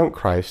now. Don't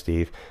cry,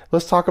 Steve.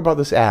 Let's talk about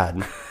this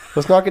ad.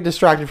 Let's not get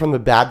distracted from the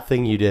bad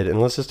thing you did,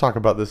 and let's just talk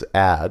about this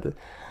ad.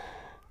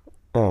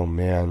 Oh,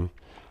 man.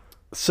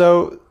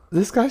 So,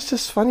 this guy's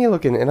just funny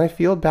looking, and I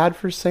feel bad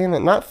for saying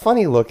that. Not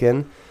funny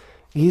looking.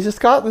 He's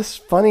just got this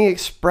funny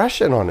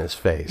expression on his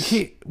face.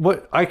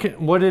 What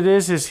it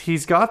is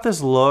he's got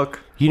this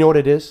look. You know what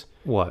it is?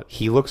 What?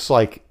 He looks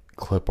like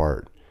clip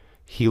art.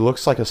 He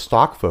looks like a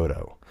stock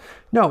photo.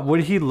 No,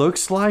 what he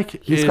looks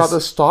like He's got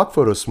the stock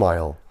photo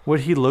smile.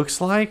 What he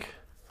looks like?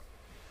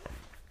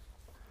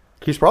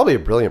 He's probably a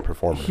brilliant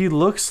performer. He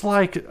looks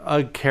like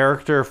a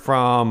character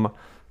from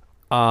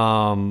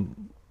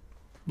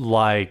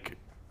like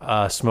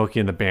Smokey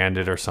and the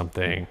Bandit or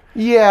something.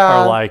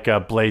 Yeah. Or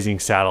like Blazing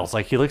Saddles.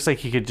 Like he looks like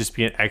he could just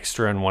be an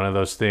extra in one of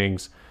those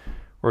things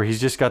where he's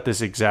just got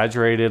this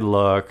exaggerated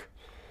look.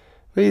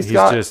 But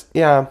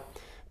yeah.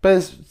 But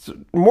it's,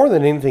 more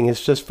than anything,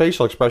 it's just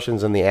facial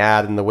expressions in the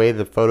ad and the way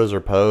the photos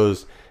are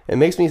posed. It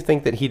makes me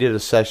think that he did a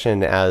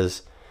session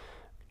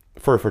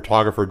for a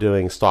photographer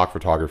doing stock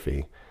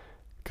photography.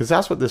 Because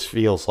that's what this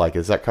feels like,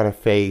 is that kind of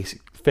fake,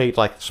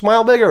 like,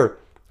 smile bigger,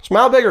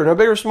 no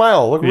bigger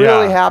smile, look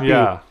really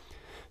happy,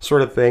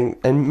 sort of thing.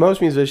 And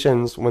most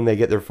musicians, when they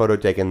get their photo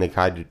taken, they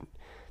try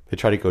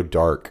to go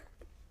dark,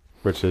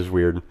 which is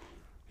weird.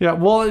 Yeah,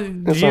 well,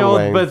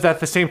 but at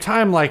the same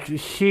time, like,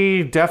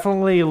 he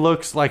definitely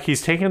looks like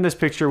he's taking this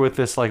picture with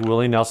this, like,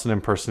 Willie Nelson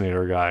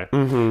impersonator guy,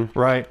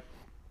 right?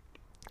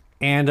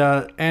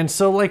 And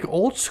so, like,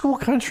 old school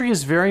country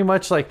is very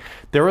much like,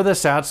 there were the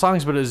sad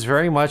songs, but it was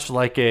very much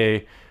like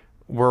a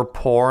we're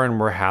poor and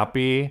we're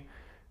happy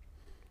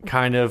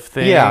kind of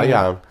thing.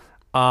 Yeah.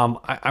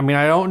 I mean,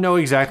 I don't know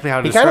exactly how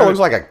to He describe kind of it, looks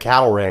like a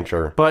cattle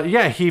rancher. but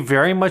yeah, he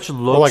very much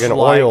looks Or like an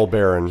oil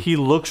baron. He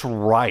looks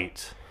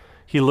right.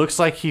 He looks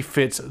like he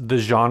fits the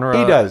genre.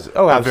 He does.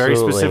 Oh, a very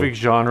absolutely. specific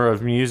genre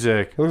of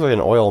music. He looks like an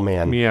oil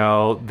man. You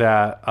know,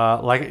 that,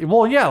 like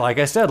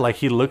I said, like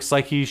he looks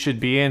like he should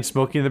be in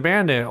Smokey and the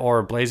Bandit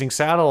or Blazing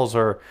Saddles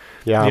or,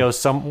 you know,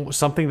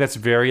 something that's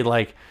very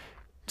like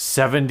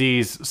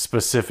 70s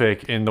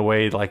specific in the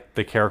way like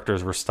the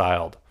characters were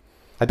styled.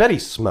 I bet he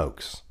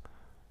smokes.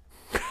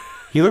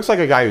 He looks like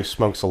a guy who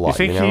smokes a lot. You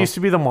think he used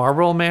to be the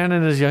Marlboro Man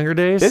in his younger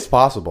days? It's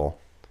possible.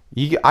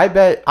 I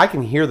bet I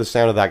can hear the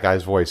sound of that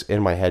guy's voice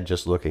in my head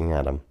just looking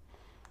at him.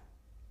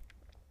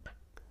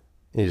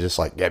 He's just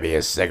like, give me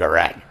a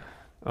cigarette.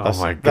 Oh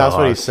my God. That's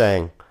what he's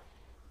saying.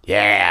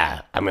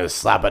 Yeah, I'm going to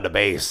slap at the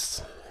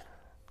bass.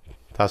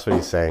 That's what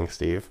he's saying,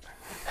 Steve.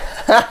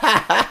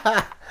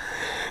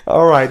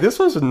 All right, this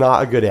was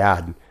not a good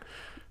ad.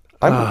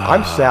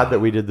 I'm sad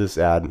that we did this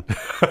ad.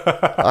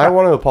 I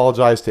want to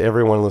apologize to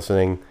everyone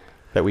listening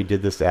that we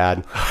did this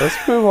ad.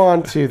 Let's move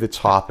on to the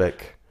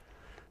topic.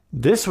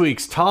 This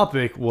week's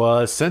topic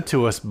was sent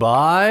to us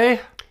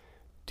by...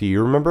 Do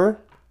you remember?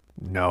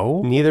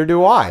 No. Neither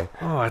do I.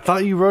 Oh, I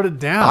thought you wrote it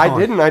down. I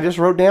didn't. I just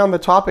wrote down the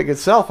topic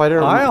itself. I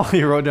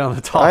only wrote down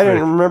the topic. I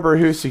didn't remember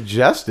who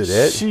suggested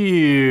it.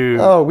 Shoot.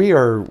 Oh, we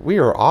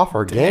are off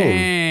our game.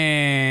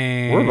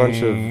 Dang. We're a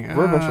bunch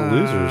of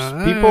losers.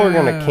 People are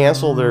going to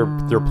cancel their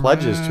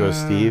pledges to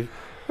us, Steve.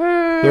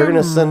 They're going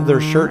to send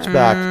their shirts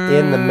back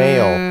in the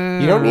mail.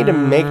 You don't need to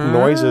make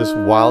noises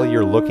while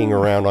you're looking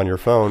around on your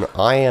phone.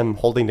 I am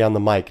holding down the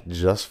mic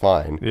just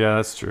fine. Yeah,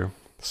 that's true.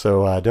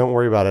 So don't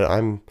worry about it.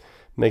 I'm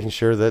making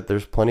sure that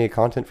there's plenty of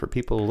content for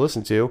people to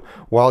listen to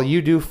while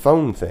you do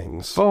phone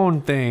things.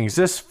 Phone things.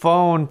 This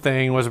phone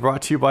thing was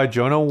brought to you by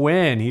Jonah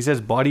Wynn. He says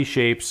body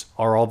shapes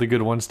are all the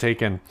good ones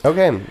taken.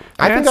 Okay.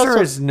 The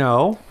answer is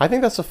no. I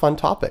think that's a fun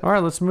topic. All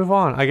right, let's move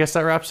on. I guess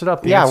that wraps it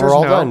up. Yeah, we're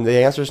all done.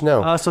 The answer is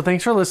no. So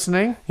thanks for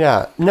listening.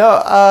 Yeah.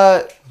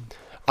 No,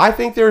 I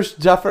think there's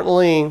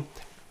definitely...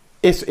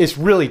 It's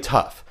really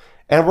tough.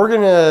 And we're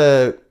going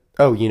to...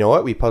 Oh, you know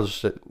what? We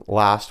published it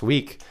last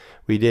week.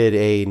 We did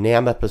a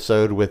NAMM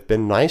episode with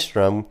Ben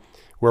Nystrom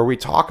where we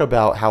talk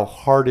about how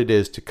hard it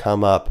is to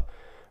come up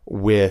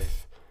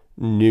with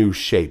new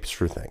shapes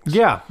for things.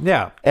 Yeah,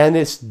 yeah. And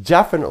it's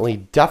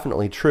definitely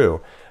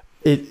true.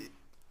 It's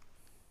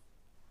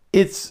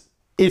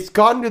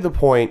gotten to the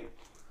point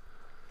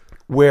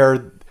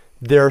where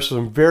there are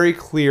some very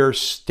clear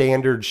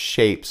standard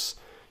shapes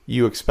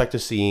you expect to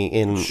see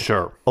in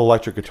Sure.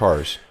 electric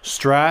guitars.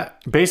 Strat,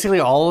 basically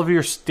all of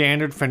your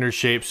standard Fender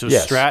shapes. So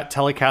Yes. Strat,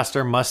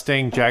 Telecaster,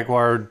 Mustang,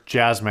 Jaguar,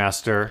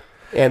 Jazzmaster.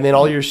 And then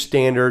all your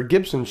standard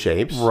Gibson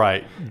shapes.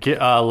 Right.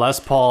 Les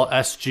Paul,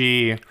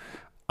 SG,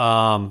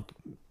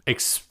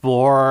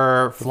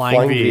 Explorer,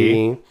 Flying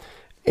V.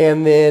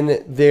 And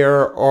then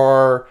there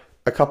are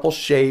a couple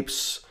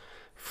shapes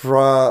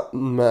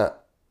from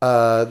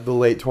the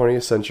late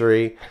 20th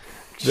century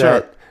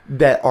Sure.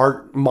 that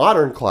are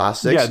modern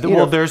classics. Yeah,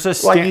 well, there's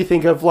a like you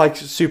think of like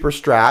Super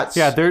Strats.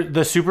 Yeah,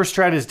 the Super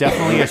Strat is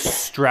definitely a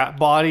Strat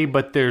body,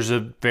 but there's a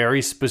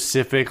very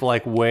specific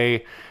like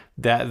way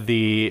that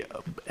the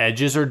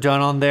edges are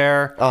done on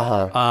there.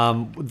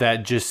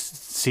 That just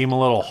seem a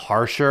little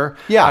harsher.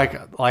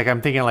 Yeah. like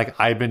I'm thinking like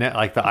Ibanez,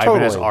 like the Totally.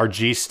 Ibanez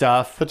RG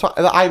stuff. The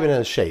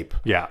Ibanez shape.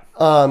 Yeah.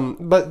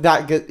 But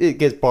it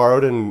gets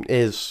borrowed and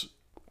is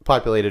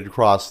populated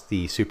across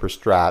the Super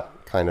Strat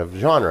kind of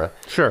genre.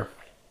 Sure.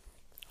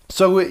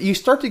 So you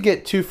start to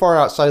get too far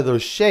outside of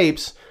those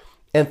shapes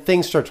and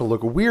things start to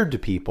look weird to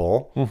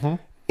people. Mm-hmm.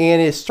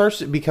 And it starts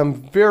to become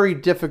very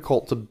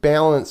difficult to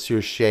balance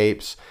your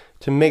shapes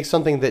to make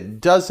something that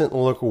doesn't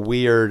look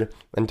weird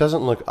and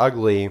doesn't look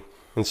ugly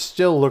and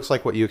still looks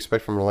like what you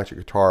expect from an electric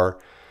guitar,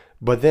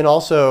 but then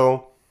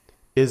also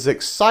is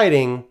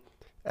exciting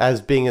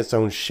as being its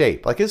own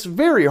shape. Like, it's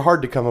very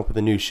hard to come up with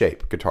a new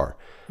shape guitar.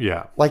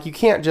 Yeah. Like, you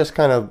can't just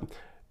kind of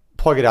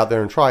plug it out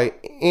there and try.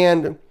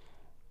 And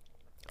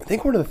I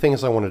think one of the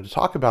things I wanted to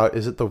talk about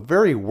is that the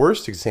very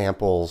worst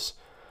examples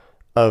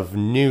of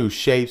new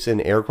shapes in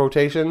air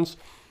quotations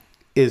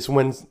is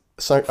when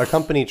a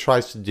company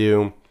tries to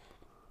do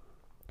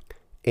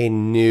a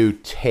new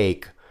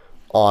take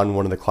on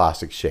one of the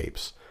classic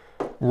shapes.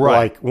 Right.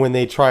 Like when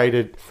they try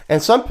to,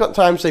 and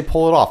sometimes they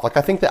pull it off. Like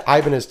I think that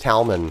Ibanez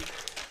Talman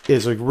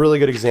is a really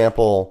good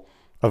example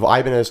of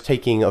Ibanez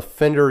taking a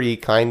Fender-y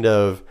kind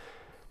of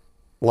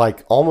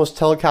like almost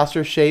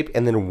Telecaster shape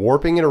and then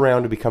warping it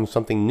around to become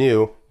something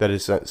new that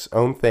is its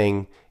own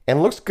thing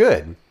and looks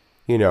good,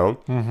 you know?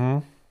 Mm-hmm.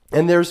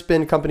 And there's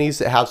been companies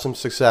that have some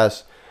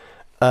success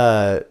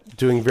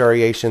doing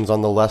variations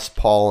on the Les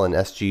Paul and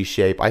SG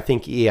shape. I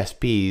think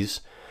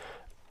ESP's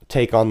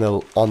take on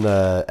the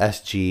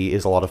SG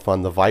is a lot of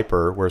fun. The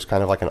Viper, where it's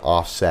kind of like an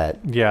offset.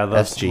 Yeah, the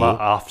SG.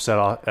 offset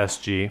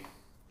SG.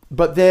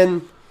 But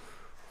then,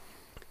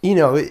 you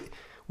know,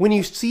 when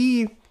you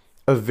see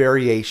a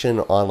variation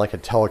on like a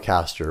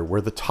Telecaster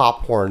where the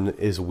top horn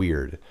is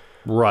weird,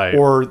 Right.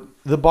 or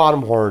the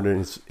bottom horn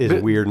is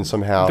weird and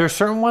somehow. There's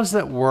certain ones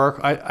that work.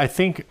 I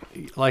think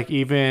like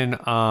even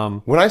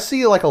When I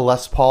see like a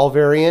Les Paul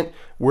variant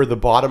where the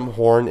bottom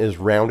horn is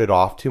rounded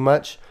off too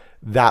much,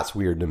 that's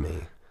weird to me.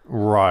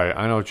 right.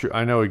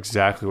 I know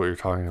exactly what you're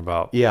talking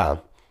about. Yeah.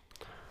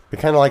 It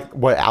kind of like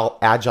what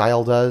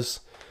Agile does.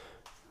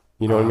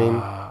 You know what I mean?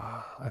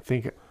 I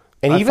think.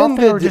 And I even thought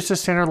they were the- just a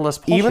standard Les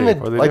Paul Even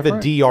shape. Are they the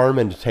different? D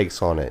Armand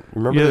takes on it.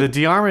 Remember Yeah, the the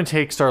D-arm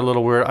takes are a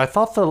little weird. I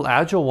thought the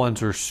Agile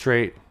ones were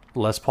straight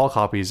Les Paul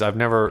copies. I've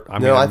never.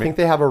 No, I think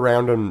they have a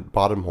round and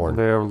bottom horn.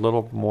 they're a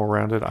little more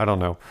rounded. I don't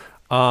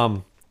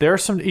know. There are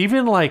some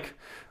even like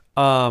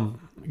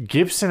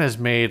Gibson has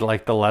made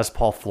like the Les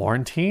Paul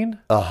Florentine.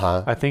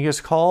 I think it's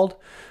called,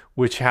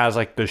 which has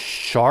like the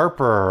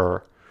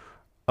sharper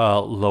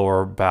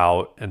lower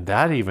bout, and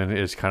that even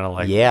is kind of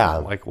like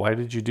like why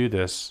did you do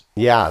this?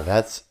 Yeah,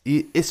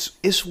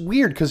 it's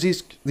weird because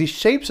these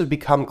shapes have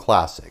become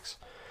classics.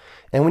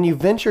 And when you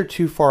venture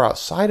too far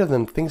outside of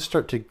them, things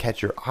start to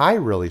catch your eye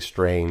really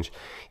strange.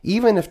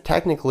 Even if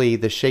technically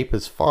the shape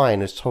is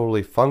fine, it's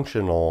totally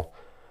functional,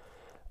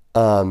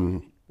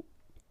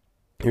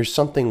 there's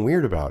something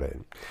weird about it.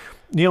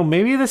 You know,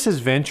 maybe this is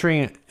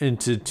venturing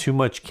into too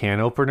much can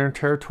opener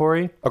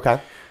territory. Okay.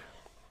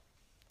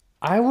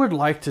 I would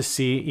like to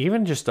see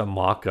even just a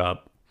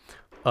mock-up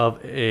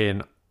of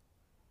an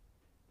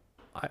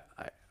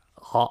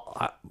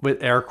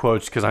with air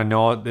quotes because I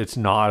know it's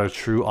not a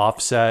true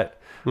offset,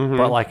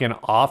 but like an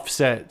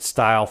offset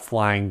style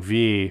Flying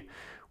V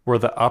where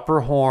the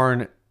upper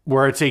horn,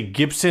 where it's a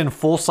Gibson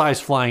full-size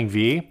Flying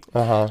V,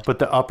 but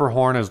the upper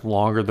horn is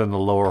longer than the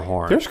lower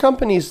horn. There's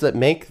companies that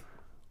make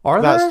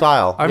Are that there?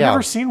 style. I've Yeah.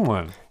 never seen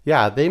one.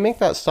 Yeah, they make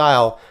that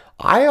style.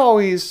 I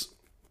always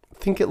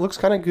think it looks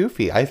kind of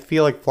goofy. I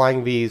feel like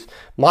Flying V's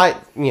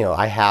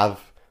I have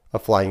a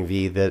Flying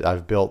V that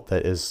I've built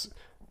that is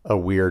a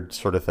weird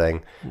sort of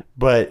thing,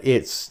 but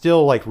it's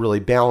still like really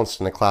balanced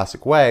in a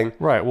classic way.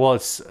 Right. Well,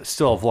 it's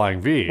still a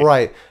Flying V.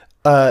 Right.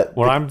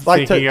 What I'm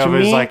like thinking to of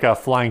is me- like a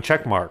flying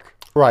check mark.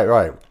 Right.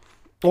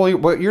 Well,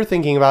 what you're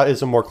thinking about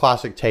is a more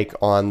classic take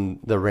on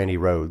the Randy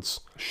Rhoads.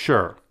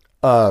 Sure.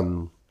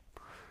 No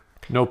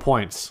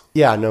points.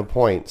 Yeah, no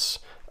points.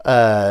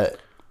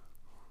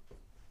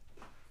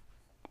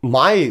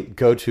 My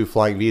go-to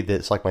Flying V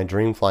that's like my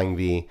dream Flying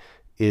V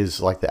is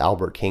like the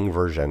Albert King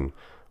version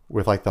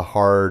with like the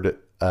hard,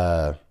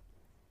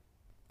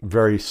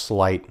 very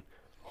slight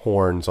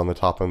horns on the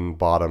top and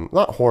bottom.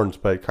 Not horns,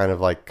 but kind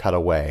of like cut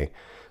away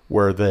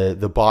where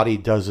the body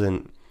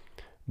doesn't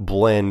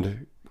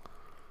blend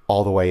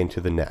all the way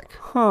into the neck.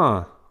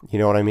 Huh. You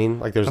know what I mean?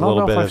 Like there's I a don't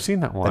little know if bit I've of seen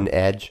that one. an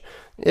edge.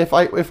 If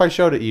I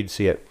showed it, you'd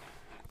see it.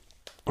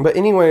 But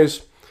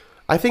anyways,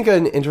 I think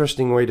an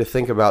interesting way to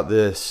think about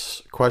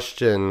this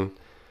question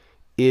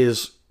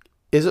is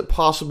it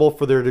possible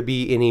for there to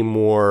be any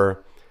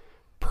more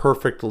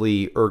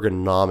perfectly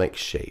ergonomic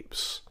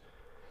shapes?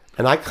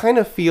 And I kind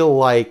of feel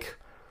like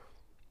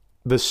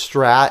the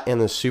Strat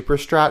and the Super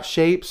Strat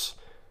shapes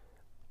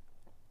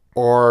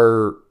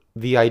are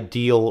the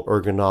ideal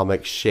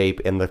ergonomic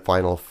shape and the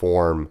final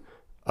form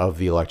of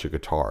the electric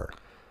guitar.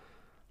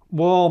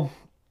 Well,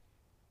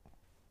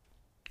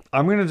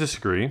 I'm going to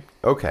disagree.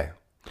 Okay.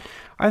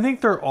 I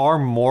think there are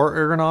more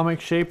ergonomic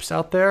shapes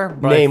out there.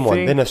 But Name I one.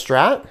 think, Then a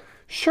Strat?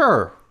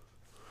 Sure.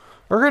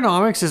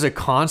 Ergonomics is a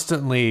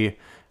constantly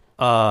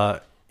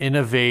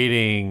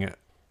innovating,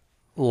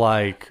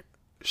 like,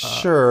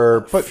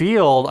 Sure, but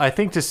field. I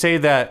think to say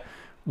that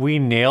we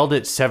nailed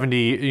it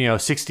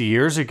 60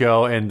 years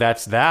ago and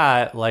that's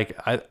that, like,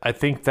 I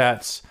think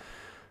that's...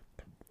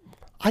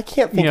 I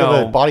can't think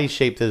of a body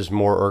shape that is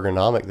more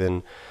ergonomic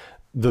than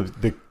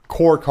the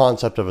core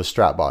concept of a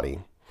Strat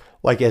body.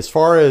 Like as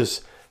far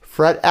as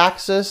fret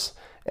axis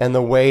and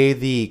the way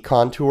the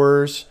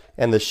contours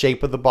and the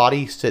shape of the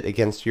body sit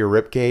against your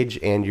rib cage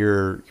and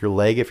your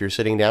leg if you're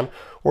sitting down,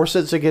 or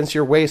sits against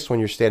your waist when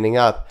you're standing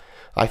up,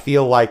 I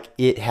feel like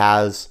it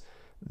has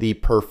the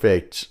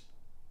perfect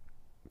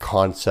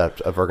concept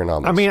of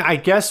ergonomics. I mean, I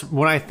guess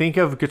when I think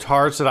of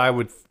guitars that I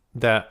would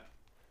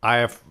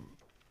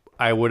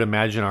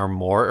imagine are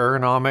more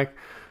ergonomic,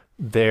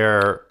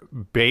 they're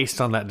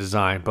based on that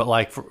design. But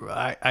like,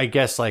 I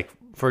guess like,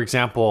 for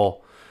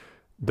example,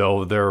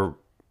 though they're,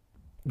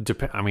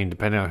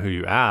 depending on who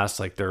you ask,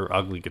 like they're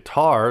ugly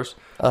guitars.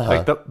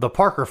 Like the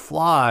Parker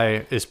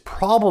Fly is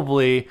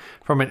probably,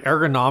 from an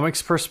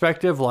ergonomics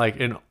perspective, like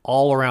an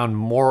all around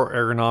more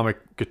ergonomic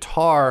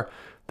guitar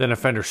than a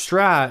Fender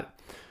Strat.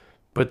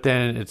 But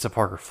then it's a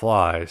Parker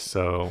Fly,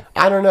 so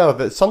I don't know.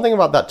 But something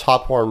about that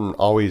top horn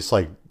always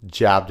like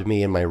jabbed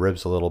me in my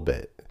ribs a little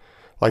bit.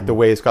 Like the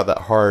way it's got that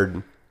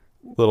hard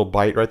little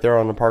bite right there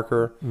on the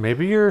Parker.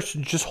 maybe you're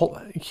just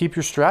keep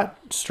your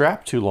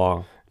strap too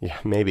long. Yeah,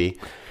 maybe.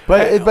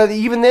 But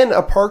even then,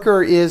 a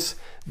Parker is,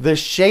 the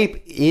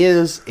shape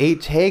is a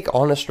take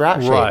on a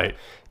Strat shape. Right.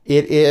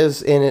 It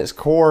is in its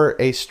core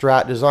a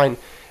Strat design.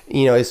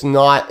 You know, it's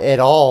not at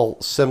all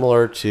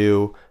similar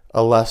to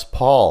a Les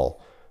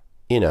Paul.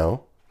 You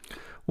know.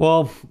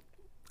 Well,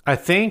 I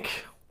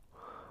think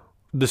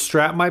the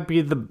Strat might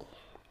be the...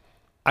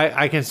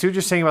 I can see what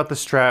you're saying about the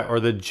Strat or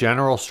the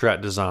general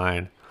Strat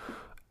design.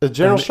 The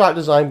general Strat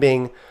design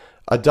being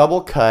a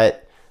double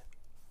cut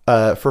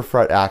for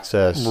fret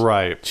access.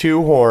 Right.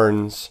 2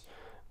 horns.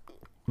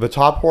 The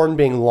top horn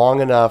being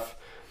long enough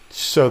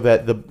so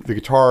that the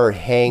guitar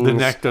hangs... The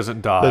neck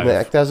doesn't dive. The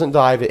neck doesn't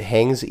dive. It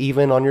hangs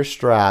even on your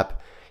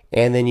strap.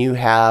 And then you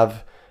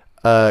have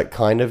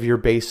kind of your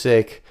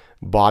basic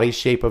body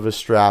shape of a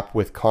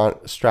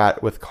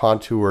Strat with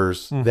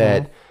contours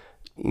that,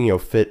 you know,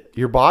 fit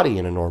your body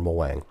in a normal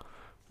way.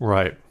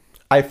 Right.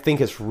 I think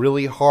it's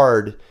really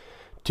hard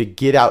to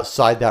get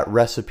outside that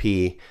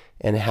recipe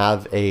and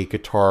have a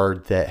guitar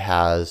that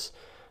has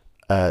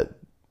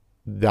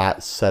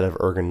that set of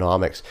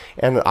ergonomics.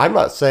 And I'm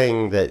not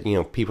saying that, you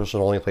know, people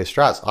should only play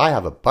Strats. I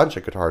have a bunch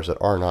of guitars that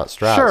are not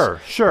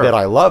Strats. Sure. That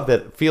I love,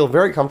 that feel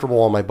very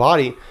comfortable on my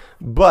body.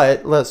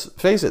 But let's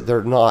face it,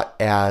 they're not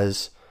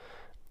as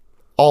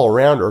all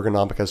around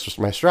ergonomic as just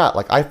my Strat.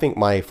 Like I think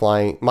my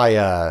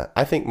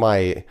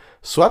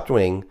Swept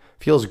Wing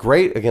feels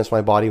great against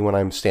my body when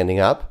I'm standing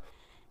up.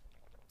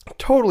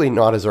 Totally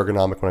not as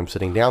ergonomic when I'm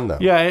sitting down though.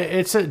 Yeah,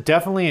 it's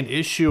definitely an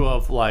issue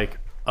of like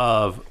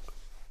I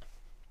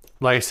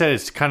said,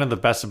 it's kind of the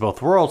best of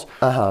both worlds.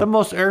 The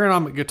most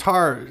ergonomic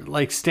guitar,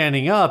 like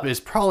standing up, is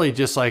probably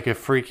just like a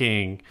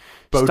freaking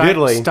Bo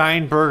Diddley.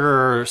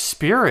 Steinberger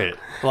Spirit,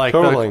 like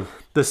Totally.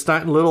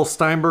 the little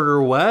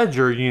Steinberger Wedge,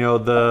 or you know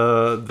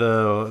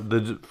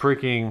the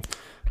freaking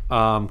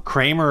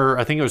Kramer.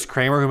 I think it was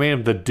Kramer who made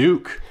him, the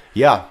Duke.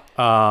 Yeah.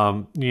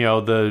 You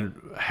know, the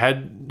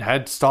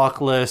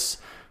headstockless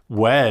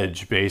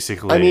wedge,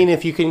 basically. I mean,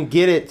 if you can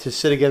get it to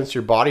sit against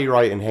your body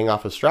right and hang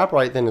off a strap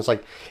right, then it's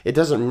like, it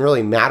doesn't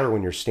really matter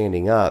when you're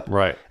standing up.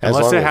 Right. As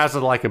Unless long it as- has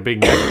like a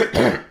big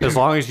neck. As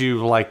long as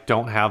you like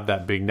don't have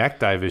that big neck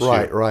dive issue.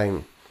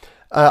 Right.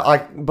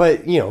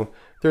 But, you know,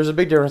 there's a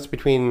big difference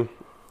between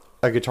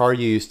a guitar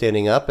you use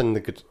standing up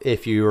and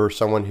if you're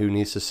someone who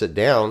needs to sit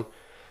down,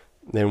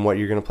 then what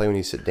you're going to play when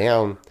you sit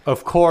down.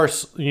 Of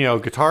course, you know,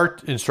 guitar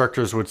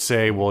instructors would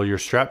say, well, your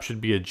strap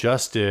should be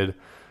adjusted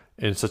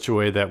in such a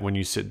way that when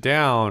you sit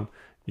down,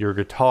 your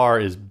guitar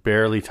is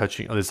barely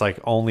touching, it's like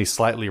only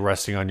slightly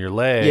resting on your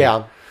leg.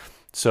 Yeah.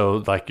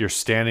 So like your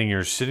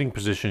sitting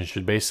position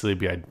should basically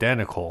be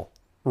identical.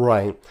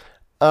 Right.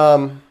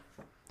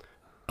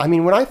 I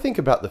mean, when I think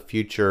about the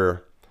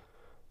future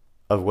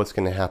of what's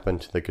going to happen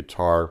to the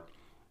guitar,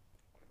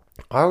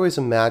 I always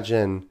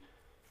imagine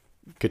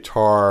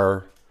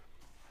guitar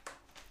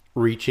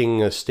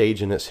reaching a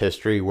stage in its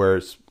history where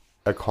it's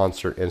a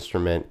concert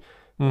instrument,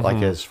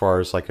 like as far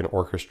as like an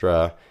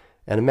orchestra,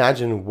 and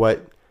imagine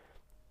what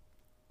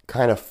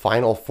kind of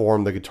final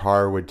form the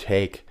guitar would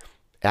take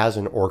as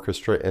an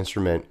orchestra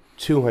instrument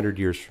 200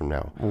 years from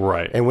now.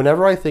 Right. And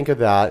whenever I think of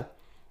that,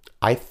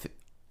 I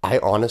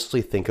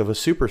honestly think of a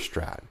Super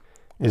Strat.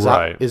 Is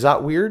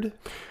that weird?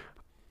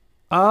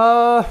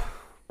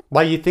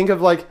 Like you think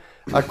of like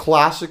a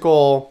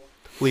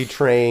classically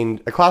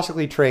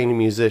trained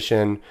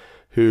musician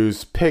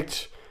who's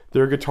picked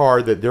their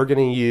guitar that they're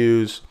going to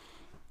use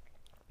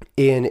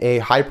in a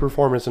high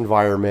performance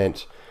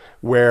environment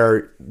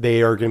where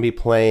they are going to be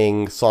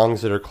playing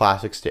songs that are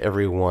classics to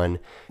everyone,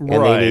 and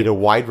they need a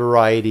wide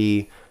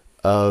variety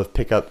of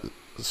pickup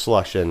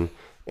selection,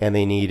 and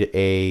they need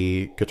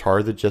a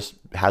guitar that just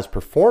has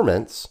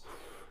performance.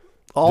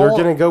 They're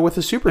going to go with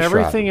a Super Strat.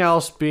 Everything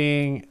else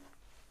being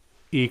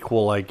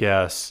equal, I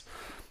guess.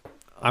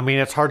 I mean,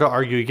 it's hard to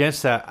argue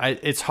against that.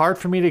 It's hard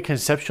for me to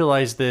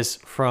conceptualize this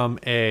from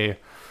an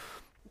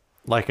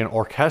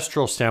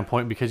orchestral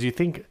standpoint, because you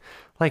think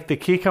like the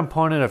key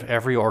component of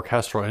every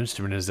orchestral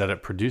instrument is that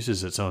it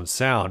produces its own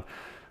sound.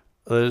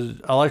 The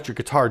electric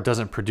guitar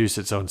doesn't produce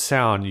its own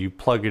sound. You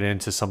plug it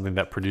into something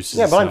that produces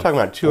Yeah, its but sound I'm talking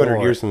about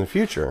 200 years in the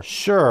future.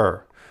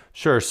 Sure.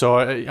 So,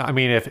 I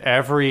mean, if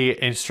every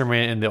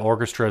instrument in the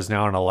orchestra is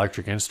now an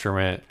electric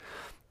instrument,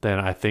 then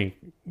I think,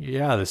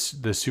 yeah, the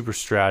Super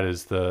Strat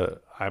is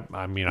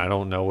I mean, I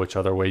don't know which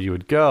other way you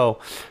would go.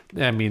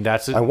 I mean,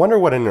 I wonder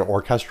what an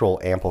orchestral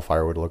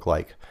amplifier would look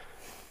like.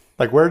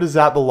 Like, where does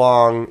that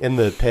belong in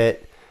the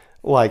pit?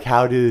 Like,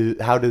 how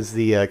does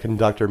the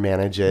conductor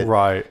manage it?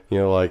 Right. You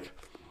know, like...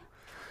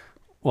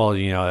 Well,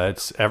 you know,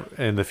 it's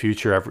in the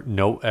future,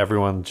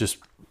 everyone just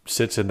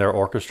sits in their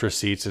orchestra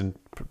seats and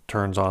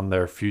turns on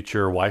their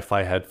future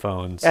Wi-Fi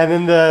headphones. And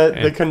then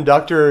the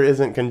conductor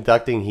isn't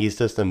conducting, he's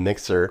just a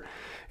mixer.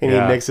 And he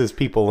mixes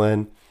people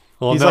in.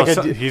 Well,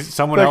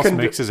 someone else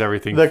mixes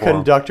everything The for him.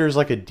 conductor's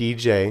like a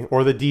DJ,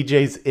 or the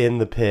DJ's in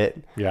the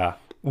pit. Yeah.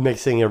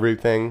 Mixing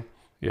everything.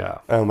 Yeah.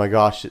 Oh my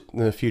gosh,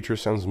 the future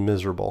sounds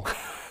miserable.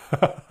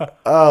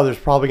 Oh, there's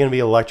probably going to be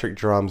electric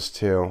drums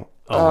too.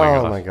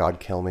 Oh my god,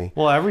 kill me.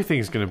 Well,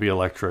 everything's going to be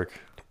electric.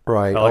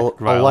 Right.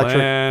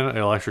 Violin,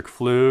 electric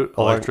flute,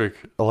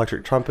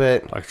 electric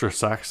trumpet, electric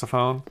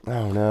saxophone.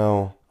 Oh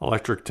no.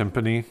 Electric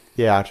timpani.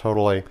 Yeah,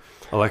 totally.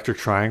 Electric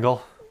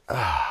triangle.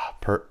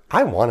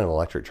 I want an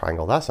electric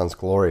triangle. That sounds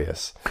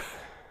glorious.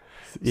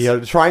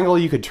 The triangle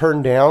you could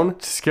turn down.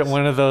 Just get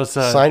one of those.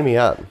 Sign me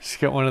up. Just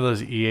get one of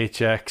those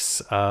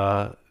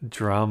EHX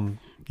drum.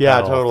 Yeah,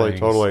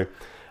 totally.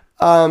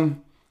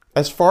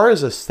 As far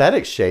as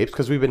aesthetic shapes,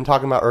 because we've been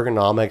talking about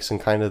ergonomics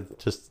and kind of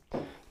just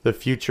the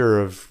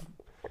future of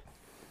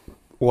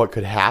what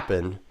could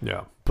happen.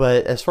 Yeah.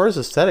 But as far as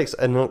aesthetics,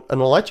 an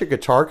electric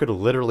guitar could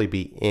literally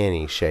be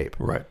any shape.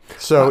 Right.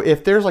 So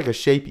if there's like a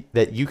shape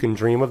that you can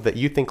dream of that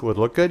you think would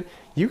look good,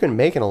 you can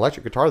make an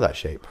electric guitar that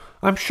shape.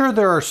 I'm sure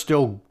there are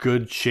still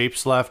good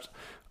shapes left.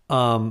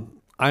 I'm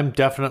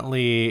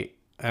definitely,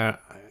 I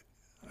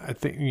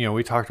think, you know,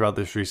 we talked about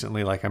this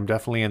recently. Like, I'm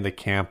definitely in the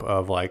camp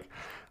of like,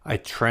 I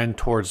trend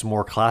towards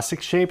more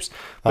classic shapes,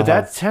 but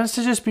that tends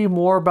to just be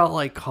more about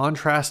like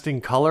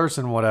contrasting colors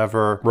and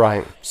whatever.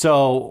 Right.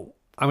 So,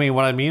 I mean,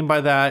 what I mean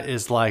by that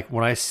is like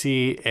when I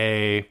see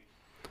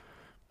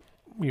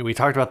we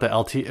talked about the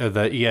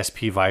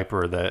ESP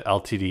Viper, the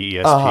LTD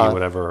ESP,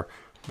 whatever,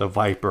 the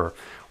Viper.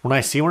 When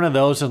I see one of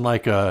those in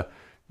like a,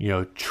 you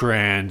know,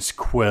 trans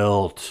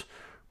quilt,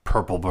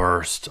 purple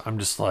burst, I'm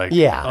just like,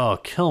 oh,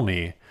 kill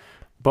me.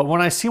 But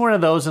when I see one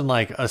of those in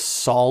like a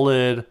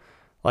solid,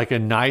 like a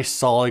nice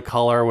solid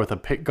color with a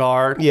pick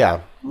guard,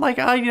 I'm like,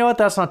 oh, you know what?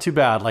 That's not too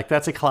bad. Like,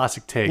 that's a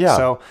classic take. Yeah.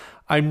 So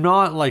I'm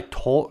not like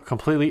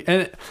completely,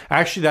 and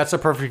actually that's a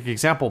perfect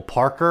example.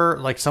 Parker,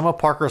 like some of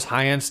Parker's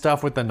high-end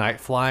stuff with the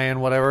Nightfly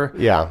and whatever.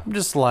 Yeah. I'm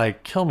just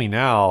like, kill me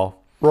now.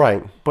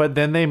 Right. But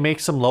then they make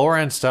some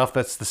lower-end stuff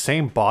that's the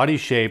same body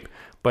shape,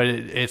 but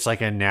it's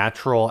like a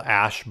natural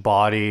ash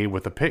body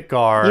with a pick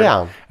guard.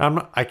 Yeah.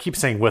 I keep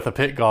saying with a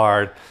pick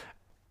guard.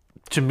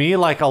 To me,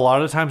 like a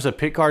lot of times a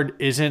pick guard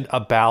isn't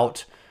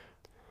about,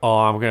 oh,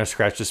 I'm going to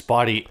scratch this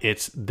body.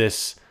 It's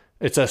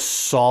a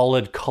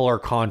solid color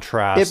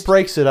contrast. It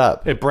breaks it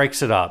up.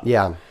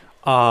 Yeah.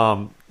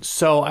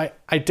 So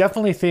I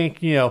definitely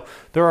think, you know,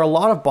 there are a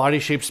lot of body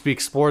shapes to be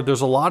explored.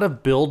 There's a lot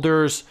of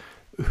builders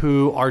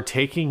who are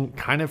taking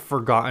kind of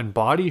forgotten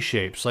body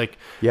shapes. Like,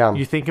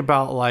 you think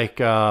about like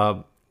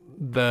the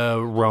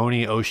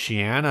Roni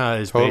Oceana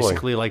is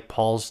basically like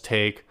Paul's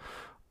take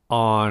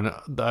on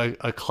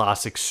a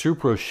classic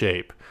Supro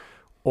shape,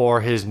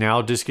 or his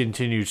now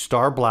discontinued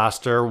Star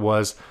Blaster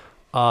was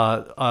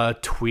a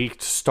tweaked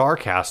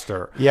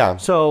Starcaster. Yeah.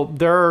 So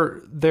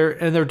they're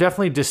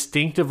definitely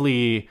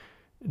distinctively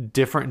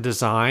different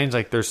designs.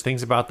 Like there's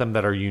things about them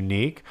that are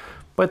unique,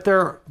 but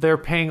they're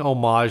paying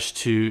homage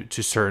to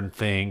certain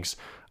things.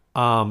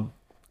 I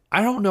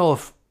don't know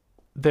if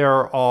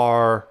there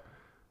are,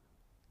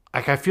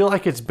 like, I feel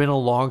like it's been a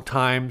long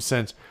time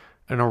since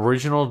an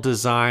original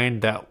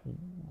design that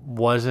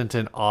wasn't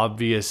an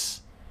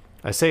obvious,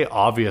 I say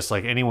obvious,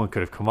 like anyone could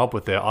have come up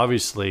with it.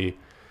 Obviously,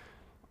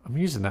 I'm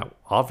using that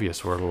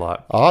obvious word a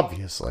lot.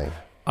 Obviously.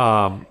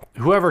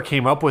 whoever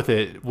came up with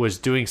it was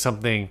doing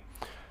something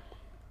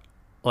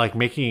like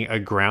making a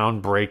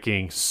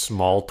groundbreaking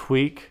small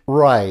tweak.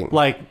 Right.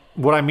 Like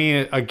what I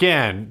mean,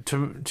 again,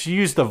 to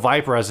use the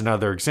Viper as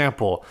another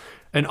example,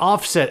 an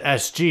offset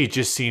SG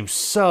just seems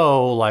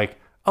so like,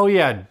 oh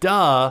yeah,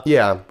 duh.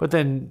 Yeah. But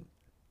then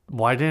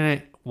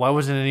why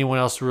wasn't anyone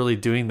else really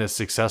doing this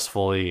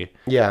successfully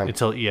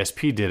until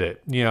ESP did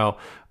it?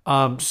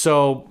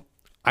 So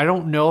I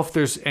don't know if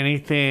there's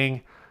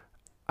anything,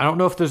 I don't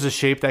know if there's a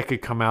shape that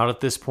could come out at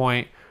this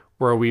point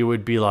where we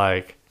would be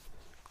like,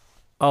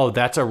 oh,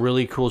 that's a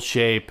really cool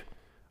shape.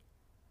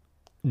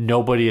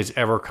 Nobody has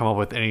ever come up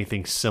with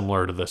anything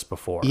similar to this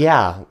before.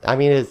 Yeah. I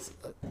mean,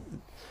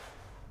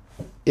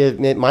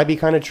 it might be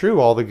kind of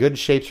true. All the good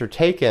shapes are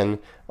taken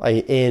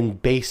in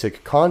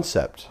basic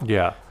concept.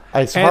 Yeah.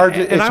 It's hard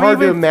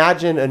to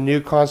imagine a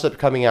new concept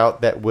coming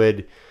out that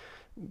would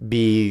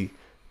be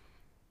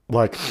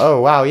like, oh,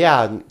 wow,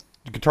 yeah,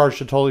 guitars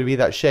should totally be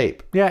that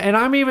shape. Yeah, and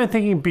I'm even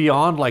thinking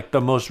beyond like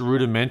the most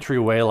rudimentary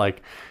way,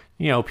 like,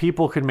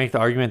 people could make the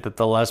argument that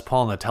the Les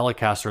Paul and the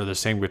Telecaster are the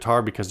same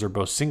guitar because they're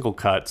both single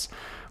cuts.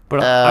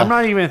 But I'm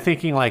not even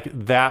thinking like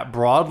that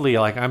broadly.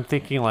 Like I'm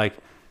thinking like,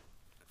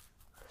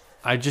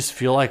 I just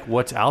feel like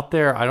what's out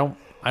there, I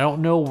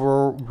don't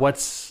know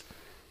what's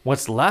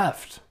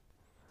left.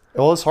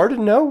 Well, it's hard to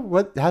know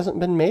what hasn't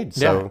been made.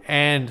 So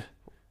yeah,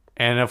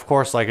 and of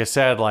course, like I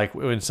said, like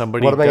when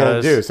somebody what am I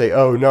going to do? Say,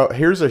 oh no,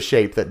 here's a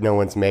shape that no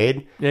one's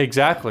made.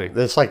 Exactly.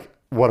 It's like,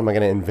 what am I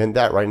going to invent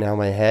that right now in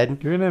my head?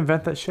 You're going to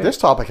invent that shape. This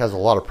topic has a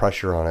lot of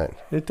pressure on it.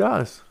 It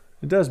does.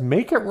 It does.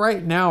 Make it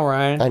right now,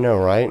 Ryan. I know,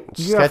 right?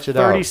 Sketch it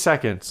out. 30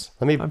 seconds.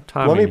 Let me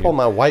pull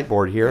my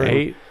whiteboard here.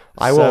 8,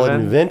 I will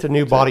invent a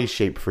new body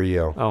shape for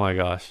you. Oh my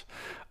gosh.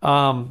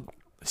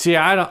 See,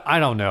 I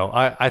don't know.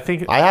 I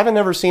think I haven't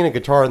ever seen a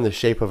guitar in the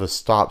shape of a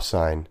stop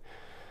sign.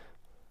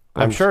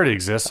 I'm sure it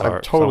exists.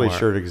 I'm totally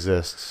sure it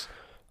exists.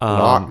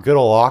 Good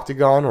old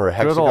octagon or a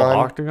hexagon. Good old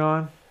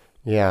octagon.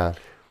 Yeah.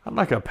 I'm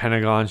like a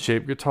pentagon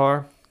shaped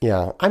guitar.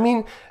 Yeah. I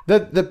mean,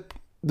 the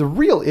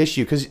real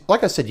issue, because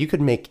like I said, you could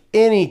make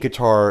any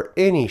guitar,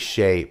 any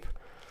shape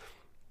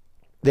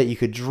that you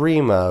could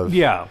dream of.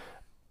 Yeah.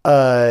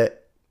 The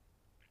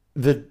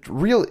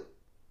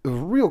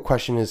real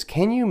question is,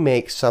 can you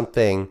make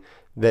something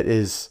that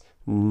is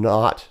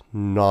not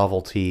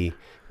novelty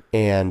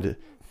and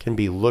can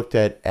be looked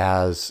at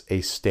as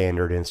a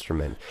standard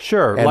instrument?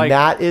 Sure. And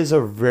that is a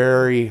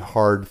very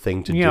hard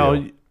thing to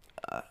do.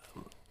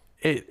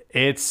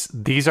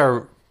 These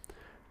are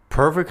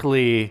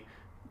perfectly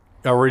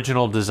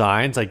original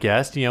designs, I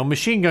guess.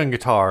 Machine gun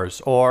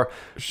guitars or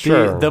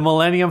the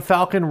Millennium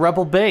Falcon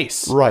Rebel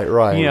bass.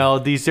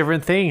 Right. These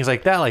different things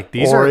like that. Like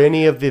these or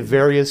any of the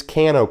various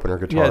can opener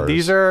guitars. Yeah,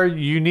 these are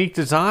unique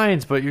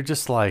designs, but you're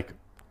just like,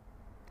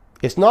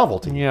 it's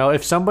novelty.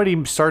 If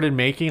somebody started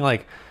making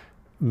like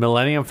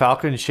Millennium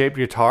Falcon shaped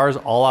guitars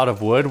all out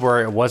of wood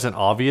where it wasn't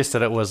obvious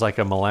that it was like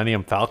a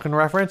Millennium Falcon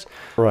reference,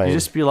 right? You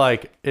just be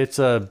like, it's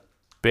a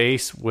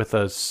bass with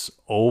a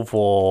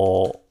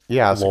oval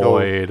it's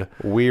Lloyd. Like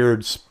a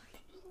weird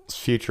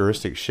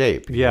futuristic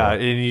shape. Yeah,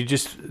 and you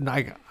just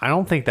I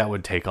don't think that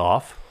would take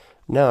off.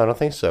 No, I don't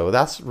think so.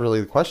 That's really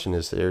the question.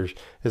 Is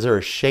there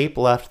a shape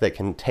left that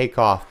can take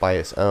off by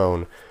its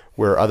own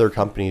where other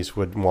companies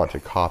would want to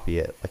copy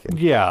it?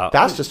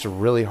 That's just a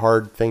really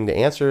hard thing to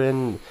answer,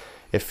 and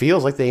it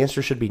feels like the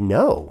answer should be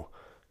no.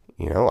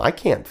 I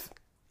can't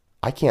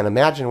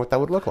imagine what that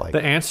would look like.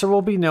 The answer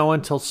will be no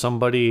until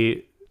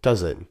somebody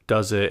does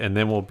it, and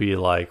then we'll be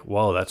like,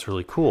 whoa, that's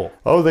really cool.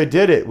 Oh, they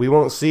did it. We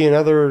won't see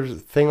another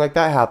thing like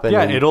that happen.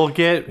 Yeah, it'll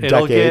get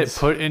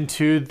put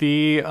into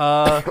the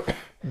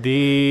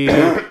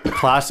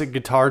classic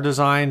guitar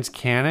designs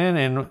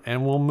canon,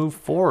 and we'll move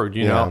forward,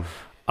 you know.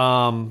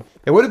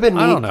 It would have been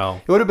neat. I don't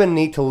know. It would have been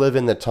neat to live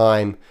in the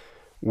time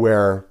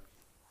where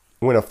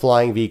when a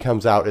Flying V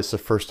comes out, it's the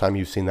first time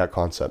you've seen that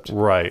concept.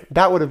 Right.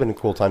 That would have been a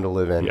cool time to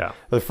live in. Yeah.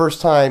 The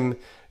first time,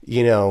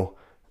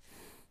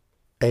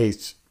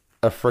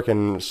 a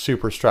freaking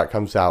Super Strat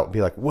comes out,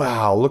 be like,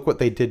 wow, look what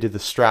they did to the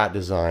Strat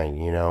design,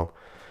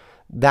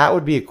 That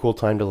would be a cool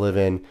time to live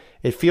in.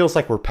 It feels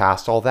like we're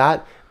past all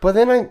that. But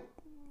then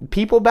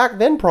people back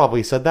then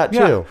probably said that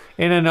too.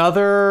 In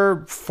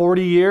another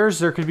 40 years,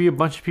 there could be a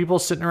bunch of people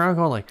sitting around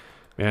going like,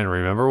 man,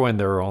 remember when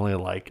there were only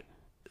like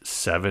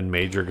 7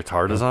 major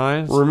guitar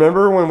designs?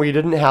 Remember when we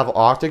didn't have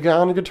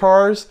octagon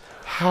guitars?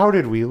 How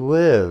did we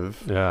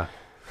live? Yeah.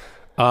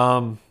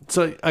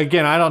 So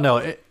again, I don't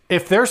know.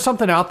 If there's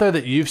something out there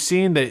that you've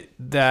seen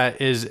that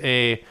is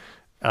a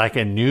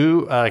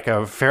new, like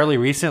a fairly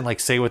recent, like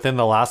say within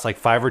the last like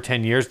 5 or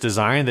 10 years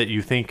design that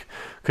you think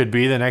could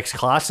be the next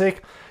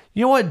classic,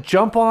 you know what?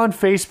 Jump on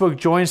Facebook,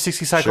 join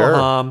 60 Cycle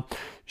Hum.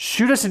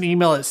 Shoot us an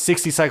email at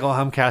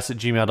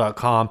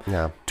 60cyclehumcast@gmail.com.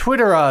 Yeah. Tweet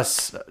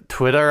us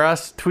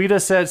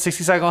at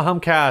 60 Cycle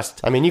Humcast.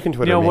 I mean, you can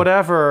Twitter me.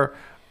 Whatever.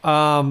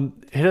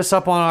 Hit us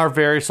up on our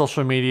various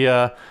social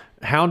media.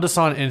 hound us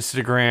on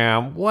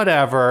Instagram,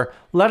 whatever.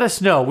 Let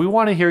us know. We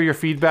want to hear your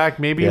feedback.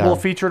 Maybe we'll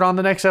feature it on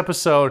the next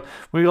episode.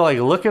 We like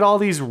look at all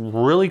these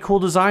really cool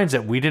designs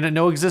that we didn't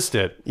know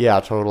existed. Yeah,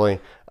 totally.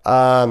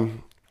 Yeah,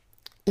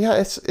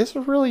 that's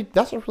a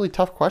really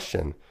tough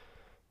question.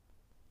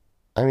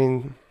 I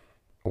mean,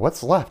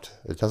 what's left?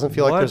 It doesn't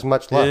feel like there's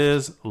much left. What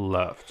is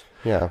left?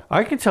 Yeah.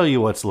 I can tell you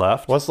what's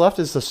left. What's left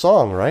is the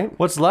song, right?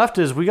 What's left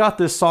is we got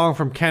this song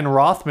from Ken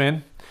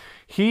Rothman.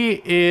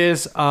 He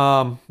is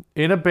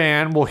in a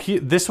band. Well, he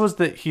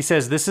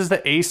says this is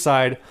the A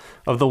side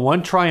of the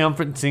one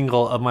triumphant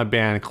single of my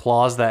band,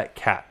 Claws That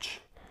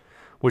Catch,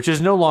 which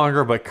is no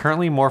longer but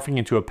currently morphing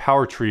into a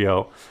power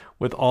trio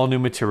with all new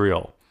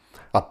material.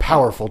 A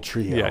powerful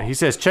trio. Yeah, he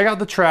says check out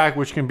the track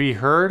which can be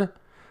heard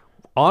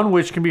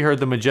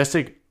the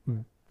majestic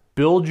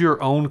Build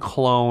Your Own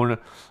Clone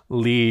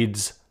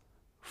leads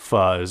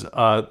fuzz.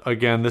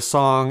 Again, this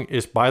song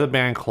is by the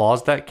band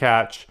Claws That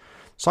Catch.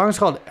 The song is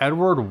called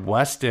Edward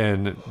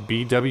Weston,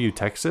 BW,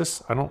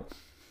 Texas.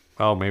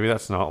 Maybe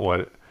that's not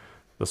what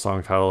the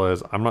song title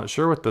is. I'm not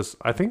sure what this.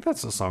 I think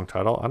that's the song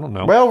title. I don't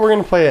know. Well, we're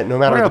going to play it no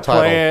matter the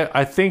title. Play it.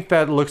 I think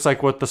that looks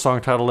like what the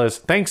song title is.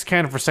 Thanks,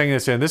 Ken, for singing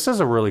this in. This is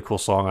a really cool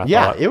song, I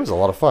thought. It was a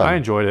lot of fun. I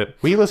enjoyed it.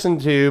 We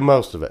listened to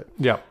most of it.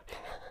 Yep.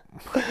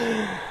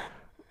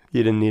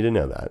 You didn't need to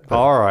know that.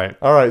 All right.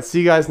 All right. See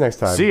you guys next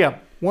time. See ya.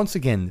 Once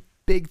again,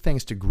 big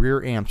thanks to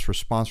Greer Amps for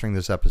sponsoring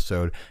this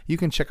episode. You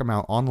can check them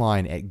out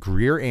online at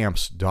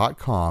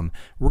greeramps.com.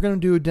 We're going to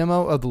do a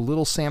demo of the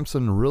Little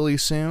Samson really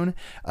soon,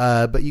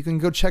 but you can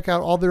go check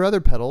out all their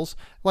other pedals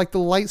like the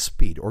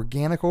Lightspeed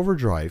Organic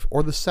Overdrive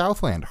or the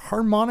Southland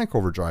Harmonic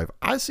Overdrive.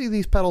 I see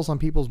these pedals on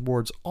people's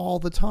boards all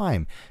the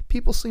time.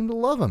 People seem to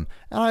love them,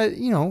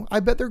 and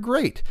I bet they're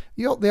great.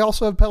 They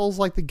also have pedals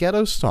like the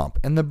Ghetto Stomp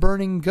and the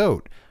Burning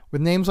Goat.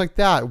 With names like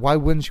that, why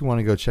wouldn't you want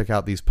to go check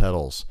out these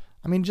pedals?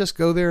 I mean, just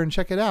go there and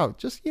check it out.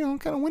 Just,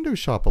 kind of window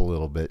shop a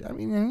little bit. I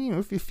mean,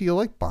 if you feel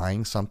like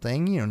buying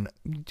something,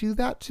 do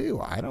that too.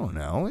 I don't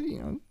know.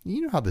 You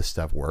know how this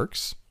stuff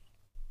works.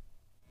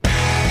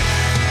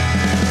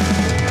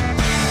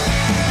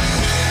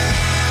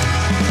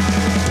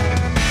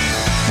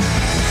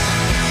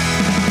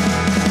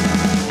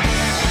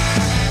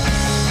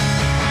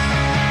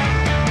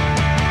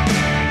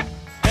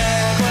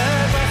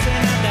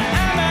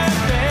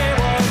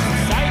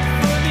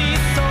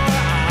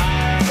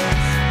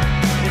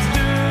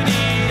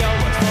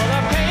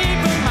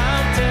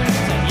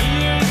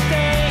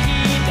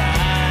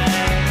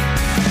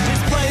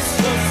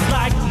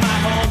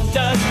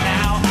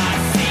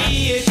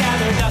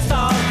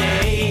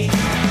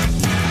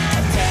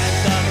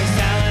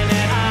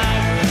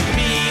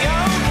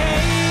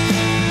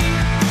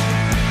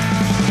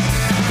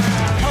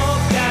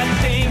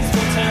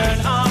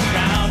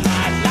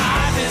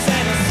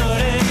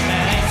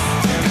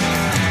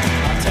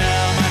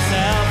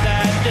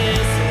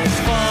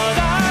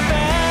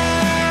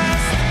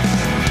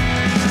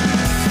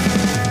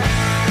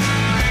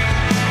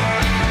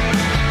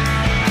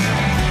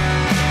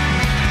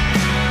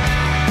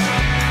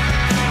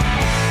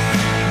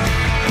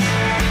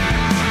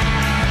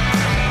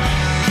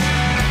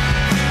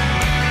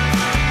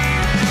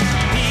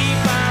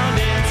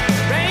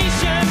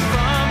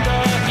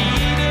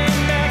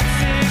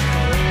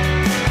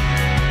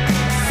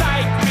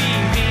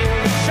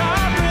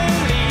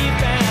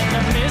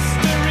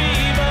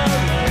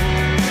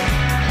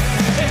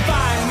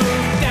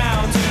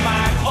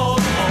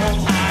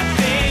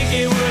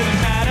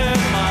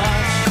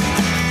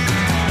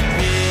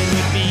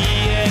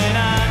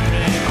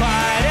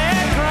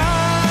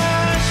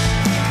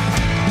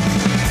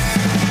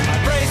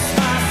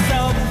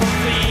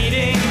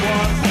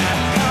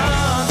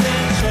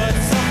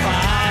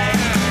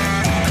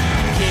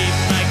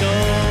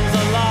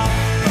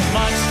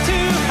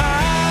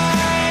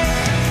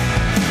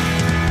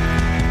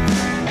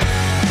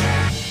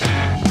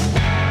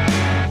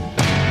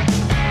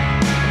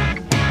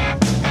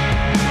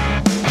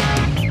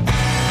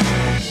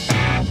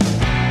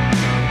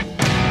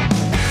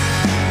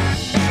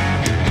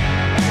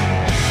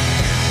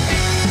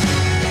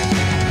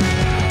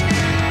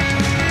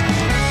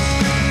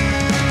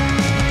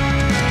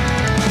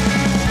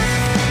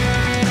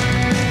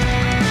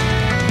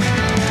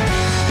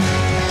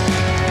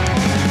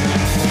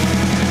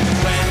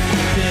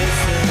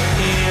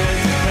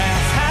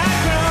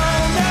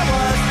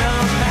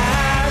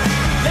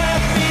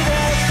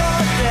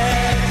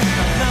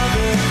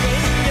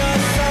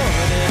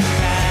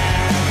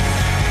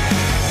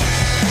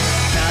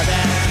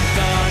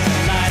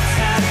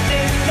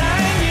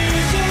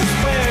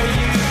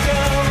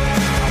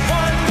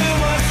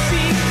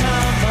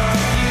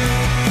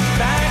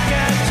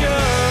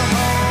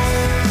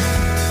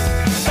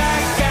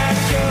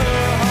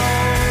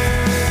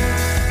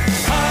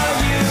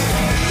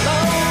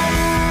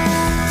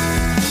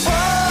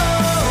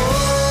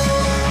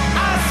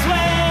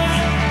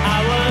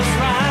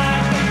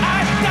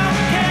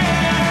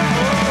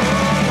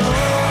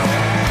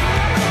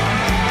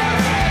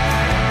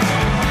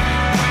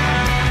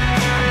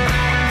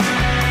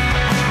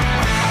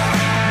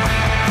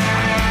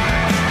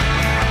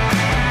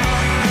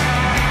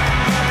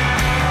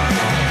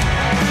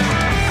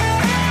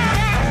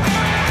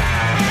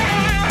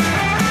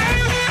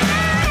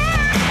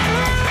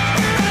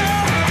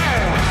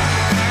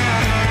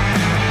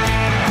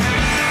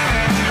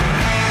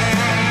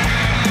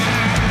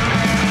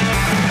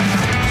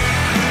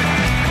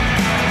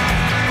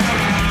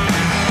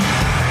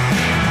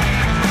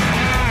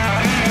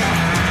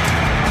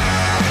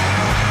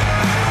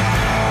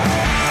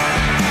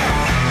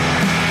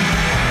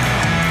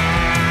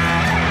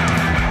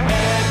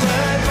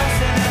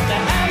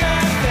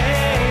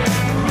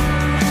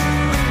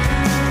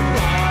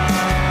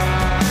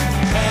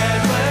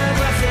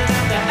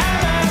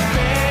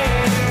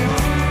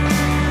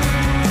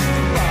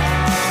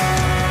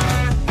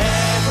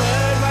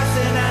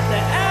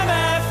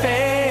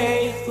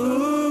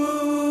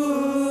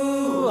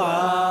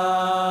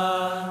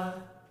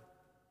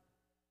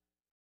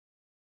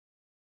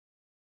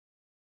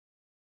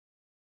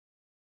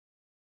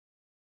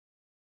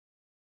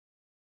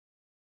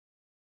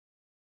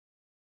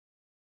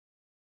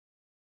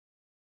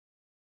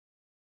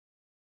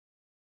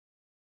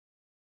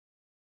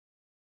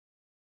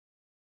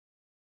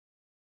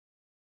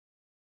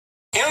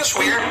 it's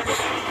weird.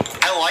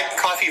 I like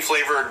coffee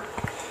flavored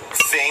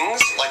things,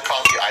 like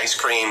coffee ice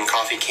cream,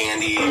 coffee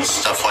candy,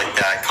 stuff like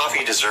that,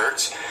 coffee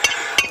desserts.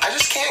 I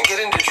just can't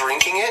get into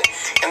drinking it.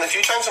 And the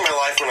few times in my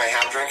life when I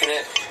have drinking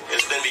it,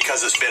 it's been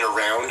because it's been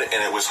around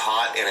and it was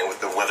hot and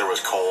the weather was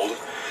cold.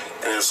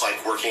 And it's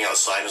like working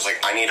outside. It's like,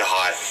 I need a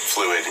hot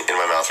fluid in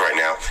my mouth right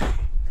now.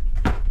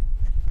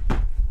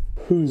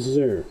 Who's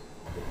there?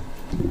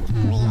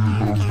 We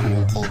have come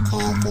to take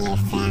you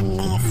from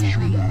this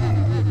world.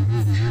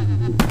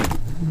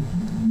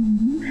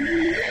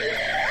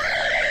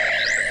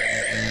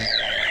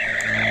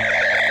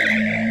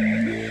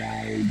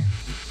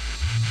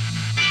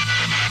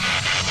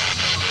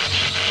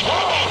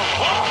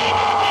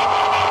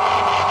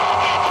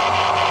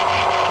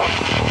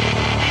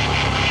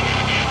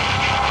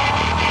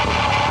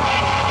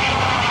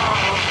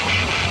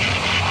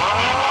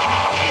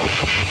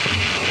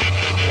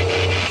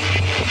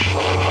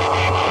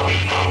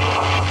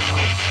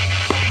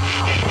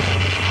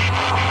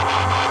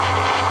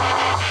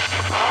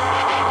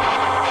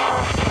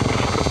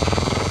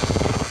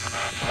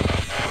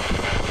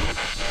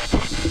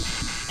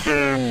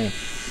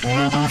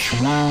 Let us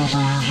roll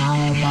the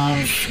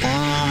human sky.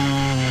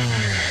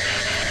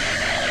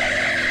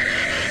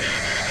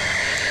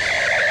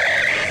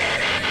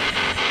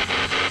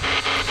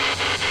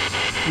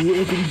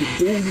 Welcome to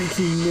Burger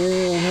King,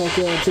 man. How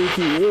can I take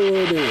your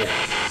order?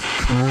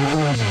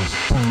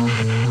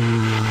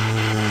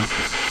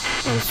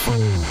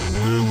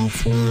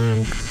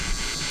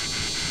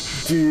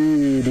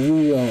 Dude,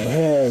 we don't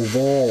have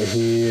that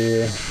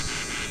here.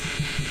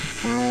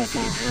 That was the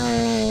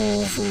only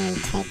reason you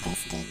took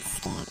this dude's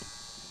skin.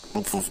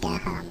 Let's just go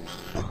home,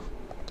 man.